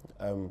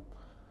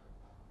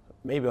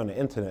 Maybe on the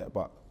internet,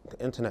 but the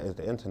internet is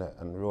the internet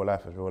and real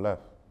life is real life.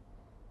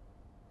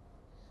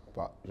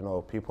 But, you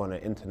know, people on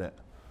the internet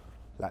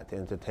like to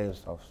entertain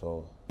stuff,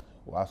 so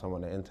whilst I'm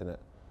on the internet,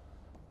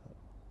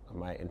 I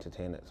might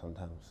entertain it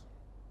sometimes.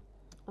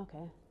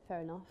 Okay,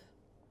 fair enough.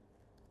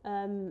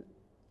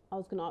 I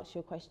was going to ask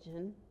you a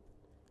question.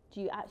 Do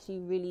you actually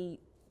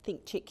really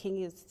think Chick King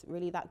is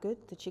really that good,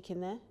 the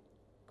chicken there?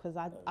 Because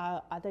I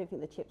don't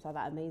think the chips are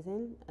that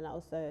amazing. And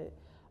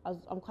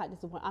I'm quite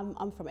disappointed.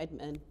 I'm from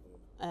Edmonton.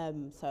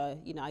 So,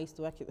 you know, I used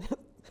to work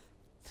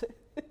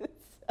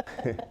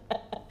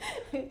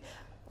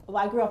well,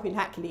 I grew up in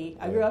Hackney.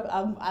 I'm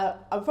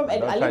from Edmonton.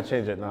 Don't try to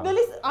change it now. No,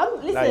 listen.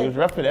 Nah, you was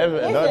rapping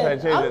Edmonton. Don't try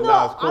to change it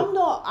now. It's cool.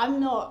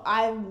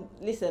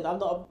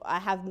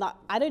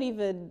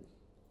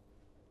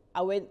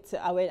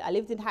 I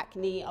lived in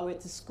Hackney. I went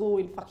to school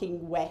in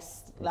fucking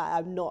West. Like,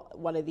 I'm not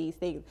one of these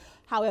things.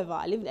 However,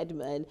 I live in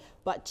Edmonton.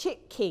 But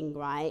Chick King,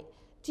 right?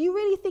 Do you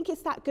really think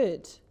it's that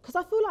good? Because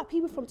I feel like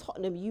people from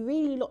Tottenham, you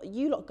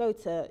lot go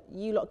to.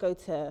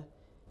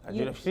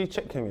 You see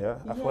Chick King, yeah?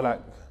 I feel like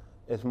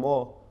it's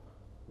more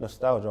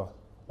nostalgia.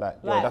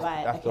 Like,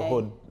 that's the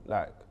hood.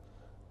 Like,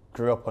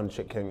 grew up on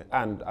Chick King,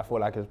 and I feel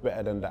like it's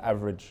better than the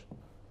average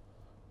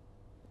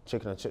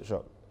chicken and chip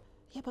shop.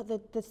 Yeah,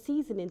 but the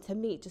seasoning to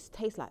me it just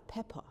tastes like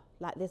pepper.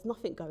 Like, there's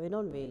nothing going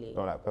on really. You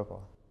don't like pepper?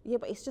 Yeah,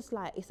 but it's just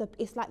like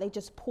it's like they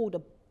just poured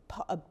a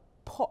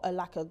pot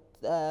like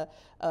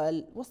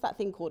what's that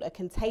thing called, a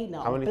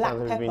container. How many black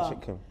times have pepper. you been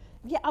Chick King?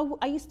 Yeah,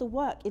 I used to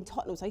work in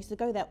Tottenham, so I used to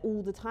go there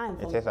all the time.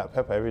 It tastes like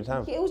pepper every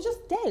time. Yeah, it was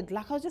just dead.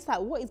 Like, I was just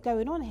like, what is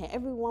going on here?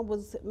 Everyone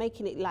was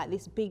making it like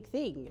this big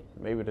thing.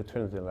 Maybe the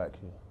twins didn't like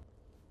you.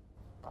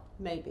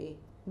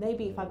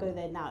 Maybe if I go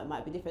there now, it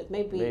might be different.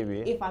 Maybe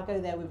if I go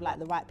there with like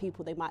the right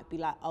people, they might be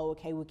like, oh,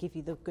 okay, we'll give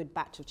you the good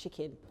batch of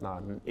chicken.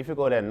 Nah, if you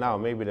go there now,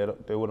 maybe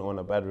they wouldn't want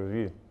a bad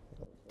review.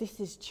 This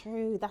is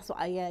true. That's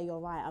what. Yeah, you're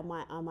right. I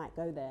might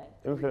go there.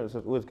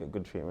 Influencers always get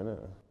good treatment,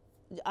 innit?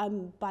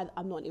 I'm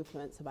not an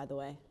influencer, by the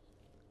way.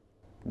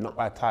 Not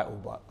by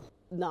title, but.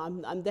 No,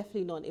 I'm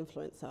definitely not an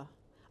influencer.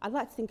 I'd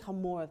like to think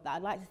I'm more of that.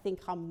 I'd like to think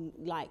I'm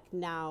like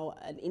now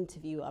an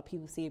interviewer.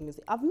 People see me as.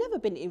 I've never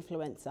been an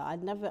influencer.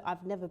 I've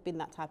never been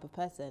that type of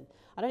person.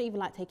 I don't even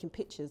like taking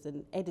pictures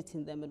and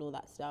editing them and all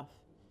that stuff.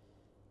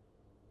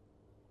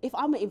 If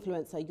I'm an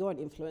influencer, you're an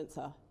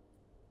influencer.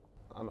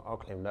 I'll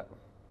claim that.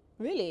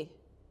 Really?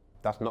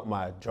 That's not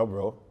my job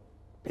role.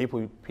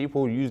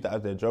 People use that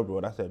as their job role.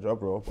 That's their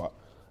job role. But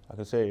I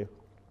can say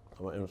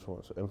I'm an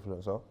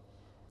influencer.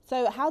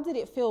 So how did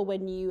it feel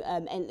when you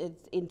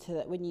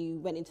when you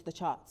went into the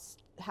charts?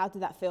 How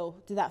did that feel?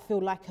 Did that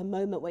feel like a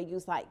moment where you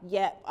was like,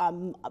 yeah,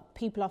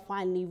 people are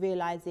finally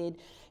realising?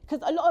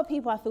 Because a lot of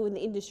people I feel in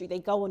the industry, they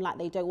go on like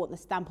they don't want the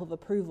stamp of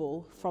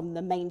approval from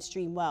the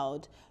mainstream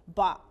world,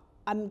 but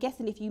I'm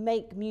guessing if you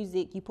make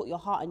music, you put your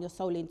heart and your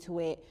soul into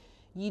it,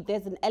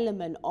 there's an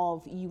element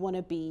of you want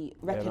to be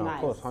recognised.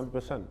 Yeah, no, of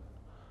course, 100%.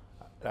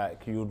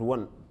 Like, you'd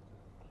want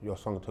your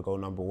song to go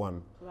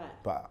 #1, right.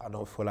 But I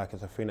don't feel like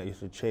it's a thing that you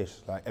should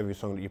chase. Like, every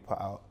song that you put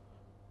out,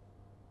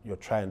 you're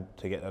trying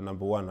to get the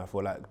 #1. I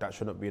feel like that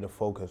shouldn't be the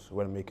focus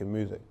when making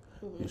music.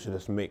 You should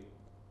just make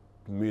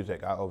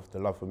music out of the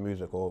love for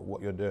music or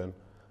what you're doing.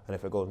 And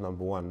if it goes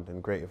 #1,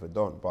 then great. If it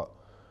don't, but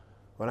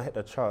when I hit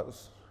the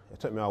charts, it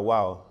took me a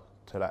while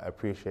to like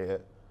appreciate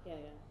it. Yeah.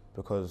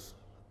 Because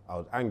I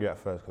was angry at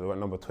first because it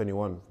went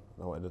 #21 and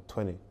I wanted the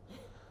 20.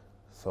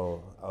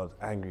 So I was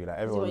angry. Like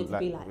everyone,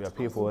 like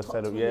people were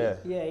said, yeah.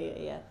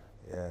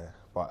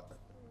 But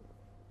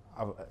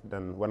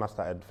then when I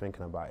started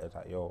thinking about it, it's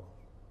like, yo,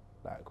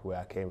 like where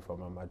I came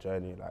from and my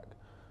journey, like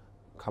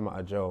come out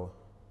of jail,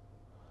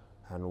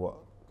 and what,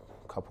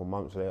 a couple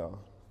months later,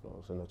 I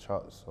was in the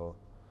charts. So.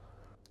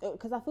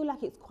 Because I feel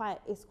like it's quite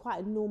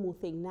a normal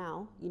thing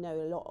now. You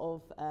know, a lot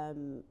of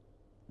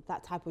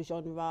that type of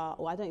genre,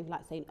 or I don't even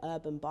like saying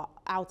urban, but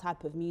our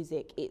type of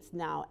music, it's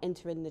now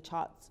entering the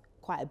charts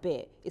quite a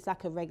bit. It's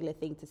like a regular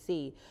thing to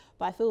see.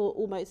 But I feel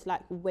almost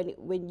like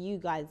when you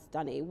guys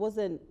done it, it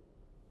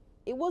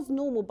was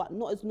normal, but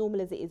not as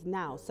normal as it is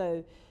now.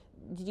 So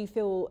did you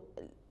feel,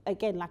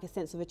 again, like a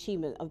sense of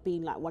achievement of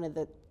being like one of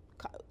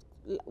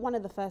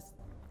the first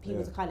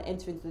people to kind of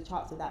enter into the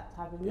charts with that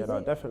type of music? Yeah,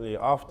 no, definitely.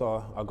 After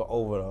I got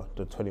over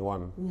the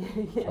 21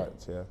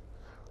 charts,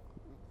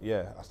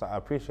 I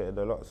appreciated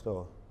it a lot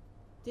still.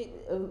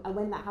 And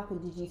when that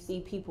happened, did you see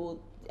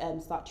people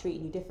start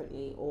treating you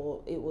differently,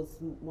 or it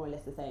was more or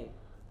less the same?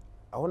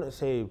 I wouldn't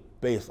say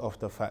based off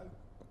the fact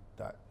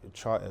that it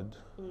charted,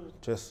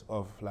 just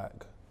of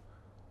like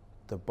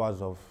the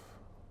buzz of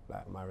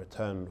like my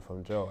return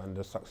from jail and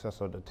the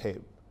success of the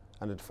tape.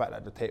 And the fact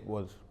that the tape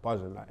was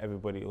buzzing, like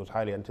everybody, it was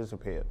highly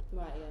anticipated.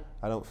 Right, yeah.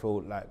 I don't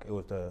feel like it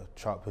was the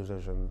chart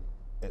position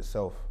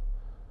itself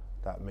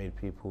that made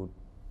people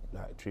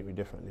like treat me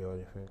differently or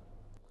anything.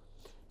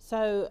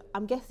 So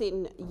I'm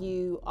guessing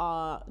you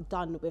are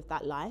done with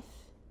that life.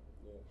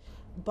 Yeah.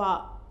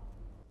 But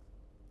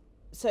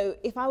so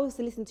if I was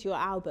to listen to your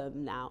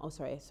album now,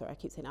 sorry, I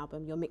keep saying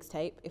album, your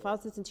mixtape. If I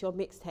was to listen to your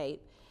mixtape,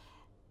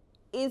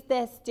 is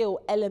there still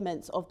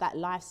elements of that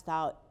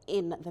lifestyle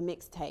in the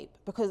mixtape?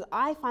 Because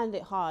I find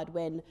it hard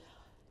when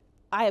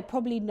I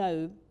probably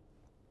know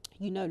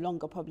you no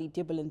longer probably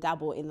dibble and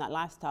dabble in that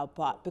lifestyle,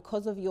 but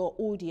because of your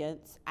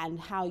audience and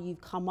how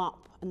you've come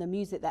up and the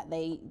music that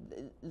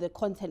the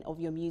content of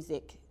your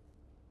music,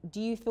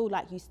 do you feel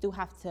like you still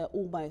have to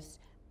almost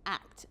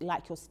act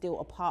like you're still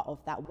a part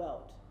of that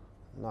world?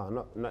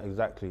 No, not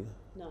exactly.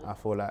 No. I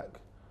feel like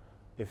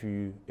if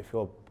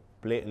you're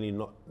blatantly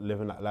not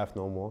living that life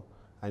no more,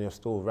 and you're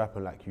still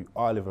rapping like you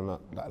are living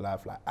that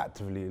life, like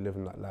actively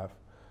living that life,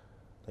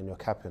 then you're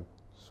capping.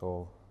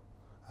 So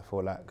I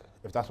feel like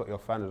if that's what your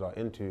fans are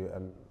into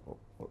and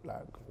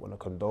like want to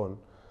condone,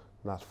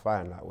 that's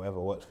fine, like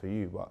whatever works for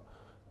you. But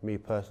me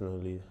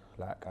personally,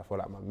 like I feel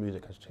like my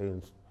music has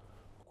changed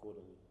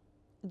accordingly.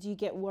 Do you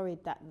get worried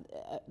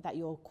that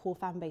your core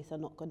fan base are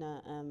not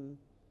gonna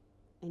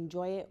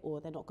enjoy it, or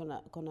they're not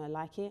gonna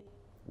like it?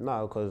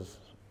 No, because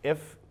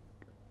if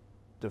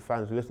the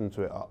fans who listen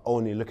to it are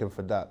only looking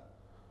for that,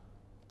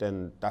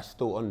 then that's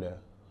still on there.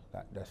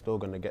 Like they're still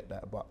gonna get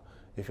that. But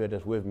if you're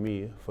just with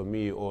me, for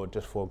me, or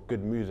just for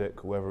good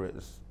music, whether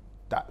it's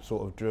that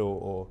sort of drill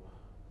or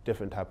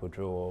different type of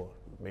drill or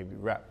maybe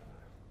rap,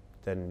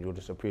 then you'll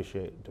just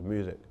appreciate the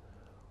music.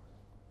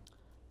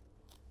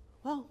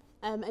 Well,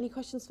 any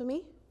questions for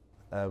me?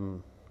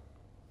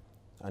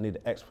 I need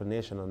an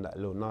explanation on that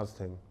Lil Nas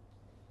thing.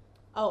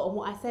 Oh, on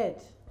what I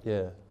said?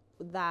 Yeah.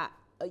 That,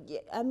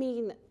 I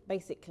mean,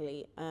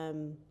 basically,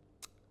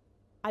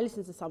 I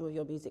listened to some of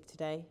your music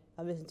today.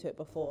 I've listened to it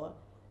before,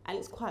 and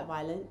it's quite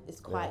violent. It's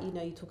quite, you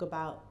know, you talk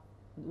about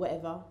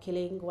whatever,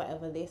 killing,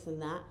 whatever, this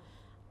and that.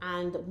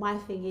 And my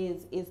thing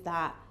is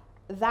that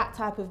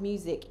type of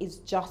music is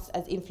just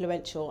as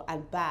influential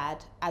and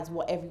bad as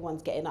what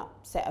everyone's getting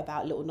upset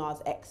about Lil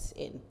Nas X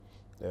in.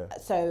 Yeah.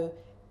 So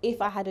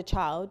if I had a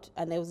child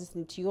and they was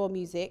listening to your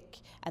music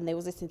and they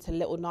was listening to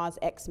Lil Nas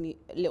X,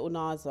 Lil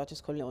Nas, or I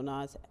just call him Lil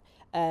Nas,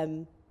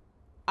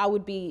 I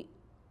would be,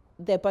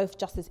 they're both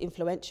just as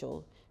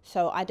influential.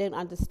 So I don't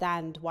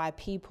understand why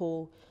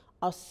people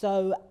are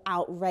so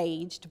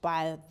outraged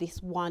by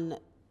this one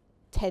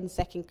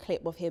 10-second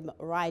clip of him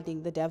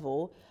riding the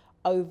devil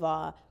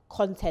over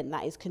content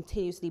that is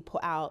continuously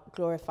put out,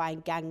 glorifying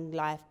gang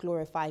life,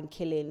 glorifying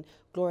killing,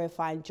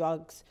 glorifying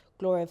drugs,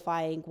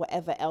 glorifying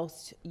whatever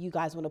else you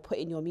guys want to put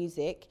in your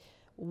music.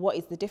 What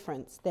is the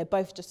difference? They're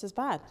both just as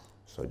bad.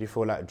 So do you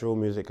feel like drill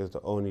music is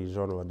the only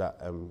genre that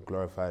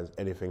glorifies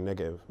anything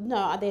negative?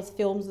 No, there's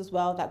films as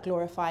well that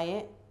glorify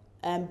it.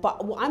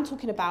 But what I'm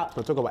talking about...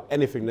 I'm talking about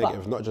anything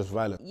negative, not just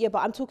violence. Yeah, but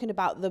I'm talking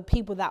about the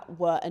people that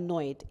were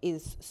annoyed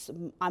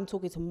I'm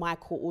talking to my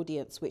core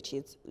audience, which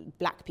is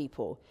black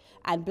people.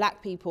 And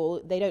black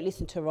people, they don't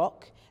listen to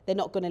rock. They're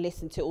not going to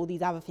listen to all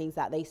these other things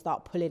that they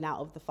start pulling out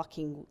of the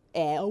fucking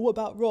air. Oh, what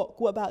about rock?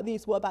 What about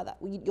this? What about that?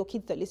 Your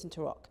kids don't listen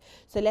to rock.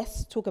 So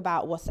let's talk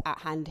about what's at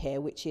hand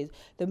here, which is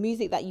the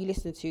music that you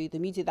listen to, the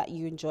music that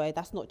you enjoy.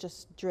 That's not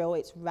just drill,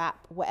 it's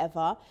rap,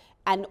 whatever.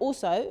 And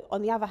also,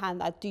 on the other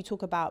hand, I do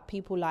talk about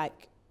people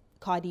like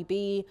Cardi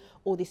B,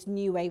 or this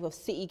new wave of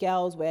city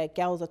girls where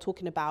girls are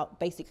talking about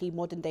basically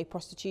modern day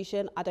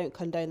prostitution. I don't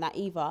condone that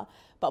either.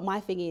 But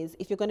my thing is,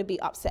 if you're going to be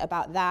upset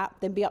about that,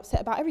 then be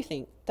upset about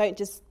everything. Don't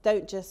just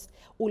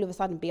all of a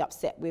sudden be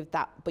upset with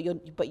that. But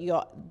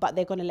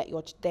they're going to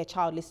let their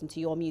child listen to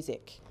your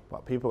music.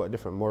 But people got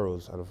different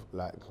morals and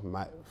like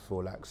might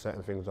feel like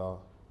certain things are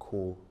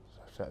cool,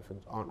 certain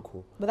things aren't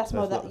cool. But that's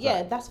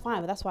that's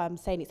fine. But that's why I'm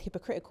saying it's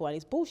hypocritical and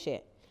it's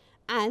bullshit.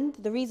 And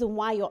the reason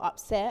why you're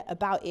upset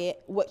about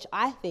it, which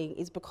I think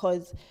is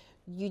because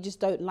you just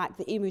don't like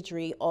the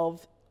imagery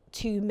of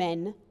two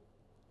men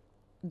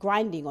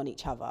grinding on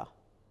each other.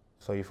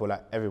 So you feel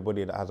like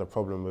everybody that has a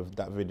problem with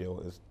that video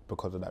is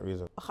because of that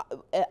reason?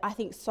 I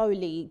think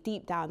solely,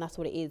 deep down, that's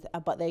what it is.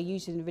 But they're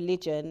using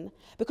religion.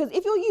 Because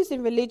if you're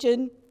using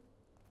religion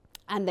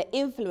and the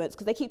influence,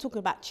 because they keep talking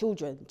about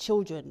children,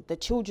 the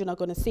children are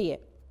going to see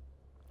it.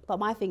 But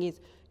my thing is,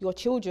 your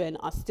children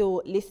are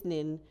still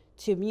listening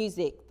to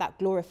music that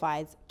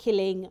glorifies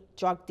killing,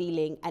 drug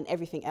dealing, and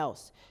everything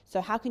else. So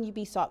how can you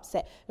be so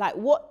upset? Like,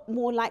 what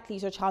more likely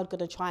is your child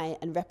going to try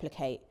and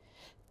replicate?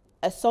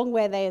 A song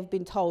where they have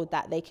been told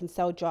that they can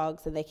sell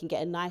drugs and they can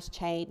get a nice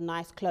chain,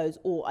 nice clothes,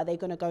 or are they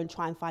going to go and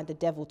try and find the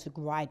devil to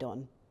ride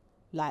on?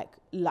 Like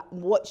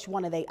which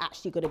one are they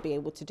actually going to be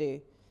able to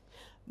do?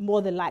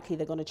 More than likely,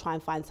 they're going to try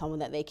and find someone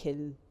that they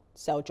can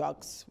sell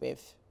drugs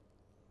with.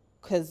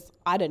 Because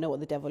I don't know what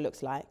the devil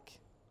looks like.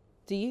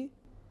 Do you?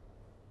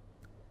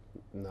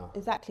 No.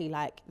 Exactly,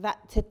 like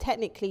that.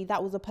 Technically,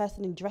 that was a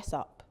person in dress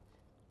up.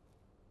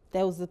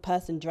 There was a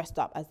person dressed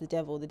up as the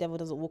devil. The devil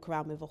doesn't walk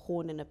around with a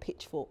horn and a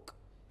pitchfork.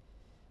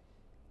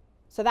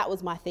 So that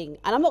was my thing.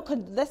 And I'm not,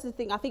 that's the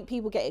thing, I think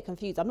people get it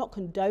confused. I'm not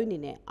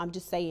condoning it. I'm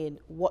just saying,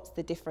 what's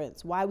the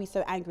difference? Why are we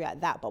so angry at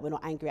that, but we're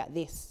not angry at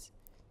this?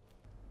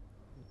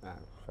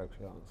 Thanks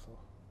for your answer.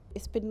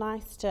 It's been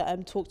nice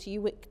to talk to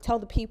you. Tell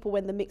the people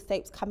when the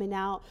mixtape's coming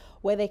out,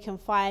 where they can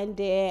find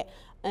it,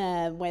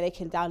 where they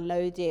can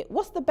download it.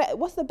 What's the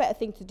better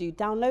thing to do?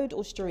 Download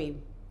or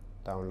stream?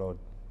 Download,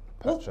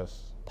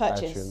 purchase.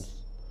 iTunes.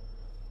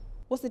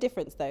 What's the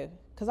difference though?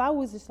 Because I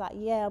was just like,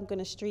 yeah, I'm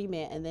gonna stream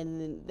it, and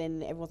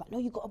then everyone's like, no,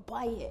 you gotta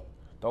buy it.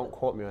 Don't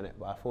quote me on it,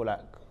 but I feel like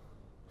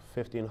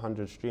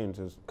 1,500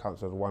 streams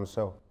counts as one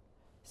sale.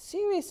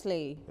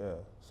 Seriously? Yeah,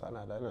 something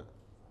like that, innit?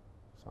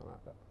 Something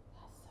like that.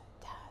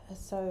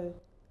 So,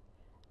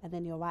 and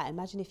then you're right.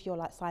 Imagine if you're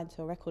like signed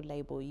to a record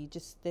label,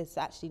 there's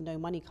actually no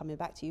money coming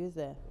back to you, is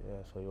there? Yeah.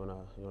 So you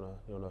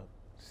wanna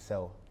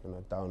sell,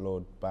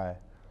 download, buy.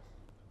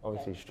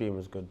 Obviously, stream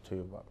is good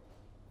too, but.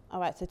 All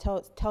right. So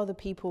tell the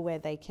people where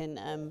they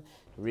can.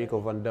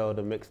 Rico Vandel,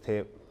 the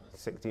mixtape,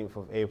 16th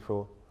of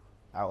April,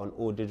 out on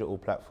all digital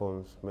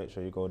platforms. Make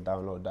sure you go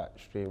download that,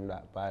 stream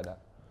that, buy that.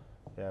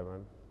 Yeah,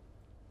 man.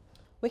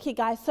 Wicked,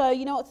 guys. So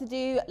you know what to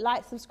do.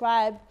 Like,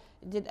 subscribe.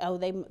 They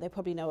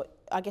probably know it.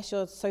 I guess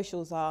your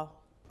socials are...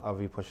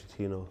 RV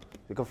Pochettino.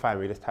 You can find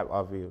me, just type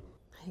RV.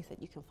 He said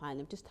you can find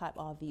him. Just type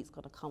RV, it's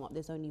going to come up.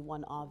 There's only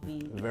one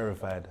RV.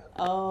 Verified.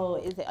 Oh,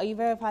 is it? Are you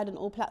verified on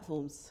all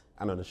platforms?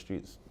 And on the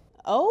streets.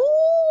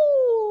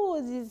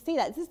 Oh, you see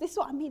that? This is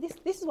what I mean.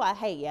 This is what I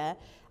hate, yeah?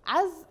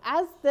 As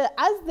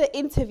the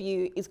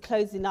interview is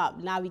closing up,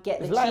 now we get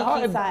the cheeky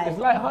side. It's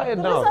lighthearted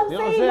now. That's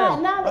what I'm saying.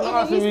 Like, now the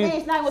interview's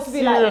finished, now you want to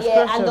be like,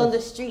 yeah, and on the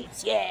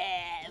streets, yeah.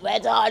 We're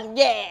done,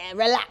 yeah,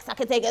 relax, I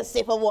can take a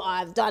sip of what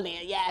I've done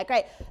here, yeah,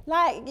 great.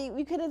 Like,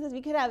 we could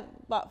have,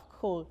 but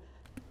cool.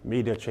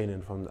 Media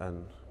training from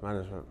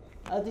management.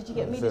 Oh, did you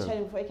get media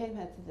training before you came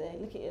here today?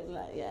 Look at you,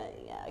 like, yeah,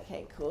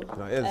 okay, cool.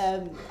 No, it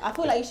is. I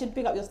feel like you should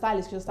big up your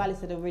stylist, because your stylist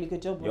did a really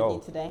good job with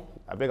you today.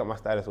 I big up my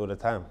stylist all the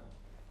time.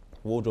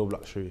 Wardrobe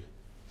luxury.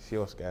 See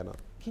what's going on.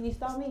 Can you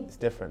style me? It's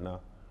different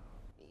now.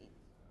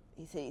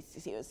 You see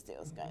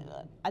what's going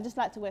on. I just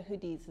like to wear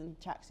hoodies and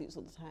tracksuits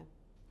all the time.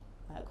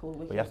 Right, cool.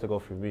 But you have to go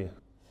through me.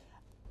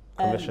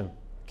 Commission.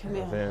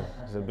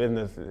 It's a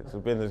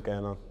business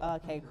going on.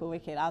 Okay, cool,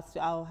 wicked.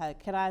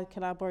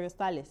 Can I borrow your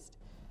stylist?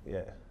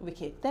 Yeah.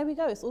 Wicked. There we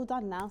go. It's all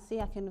done now. See,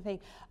 I can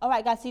think. All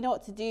right, guys. So you know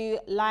what to do.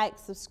 Like,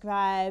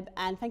 subscribe,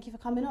 and thank you for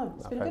coming on.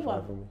 It's been a good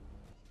one.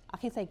 I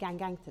can say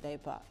gang today,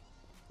 but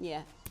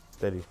yeah.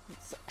 Steady.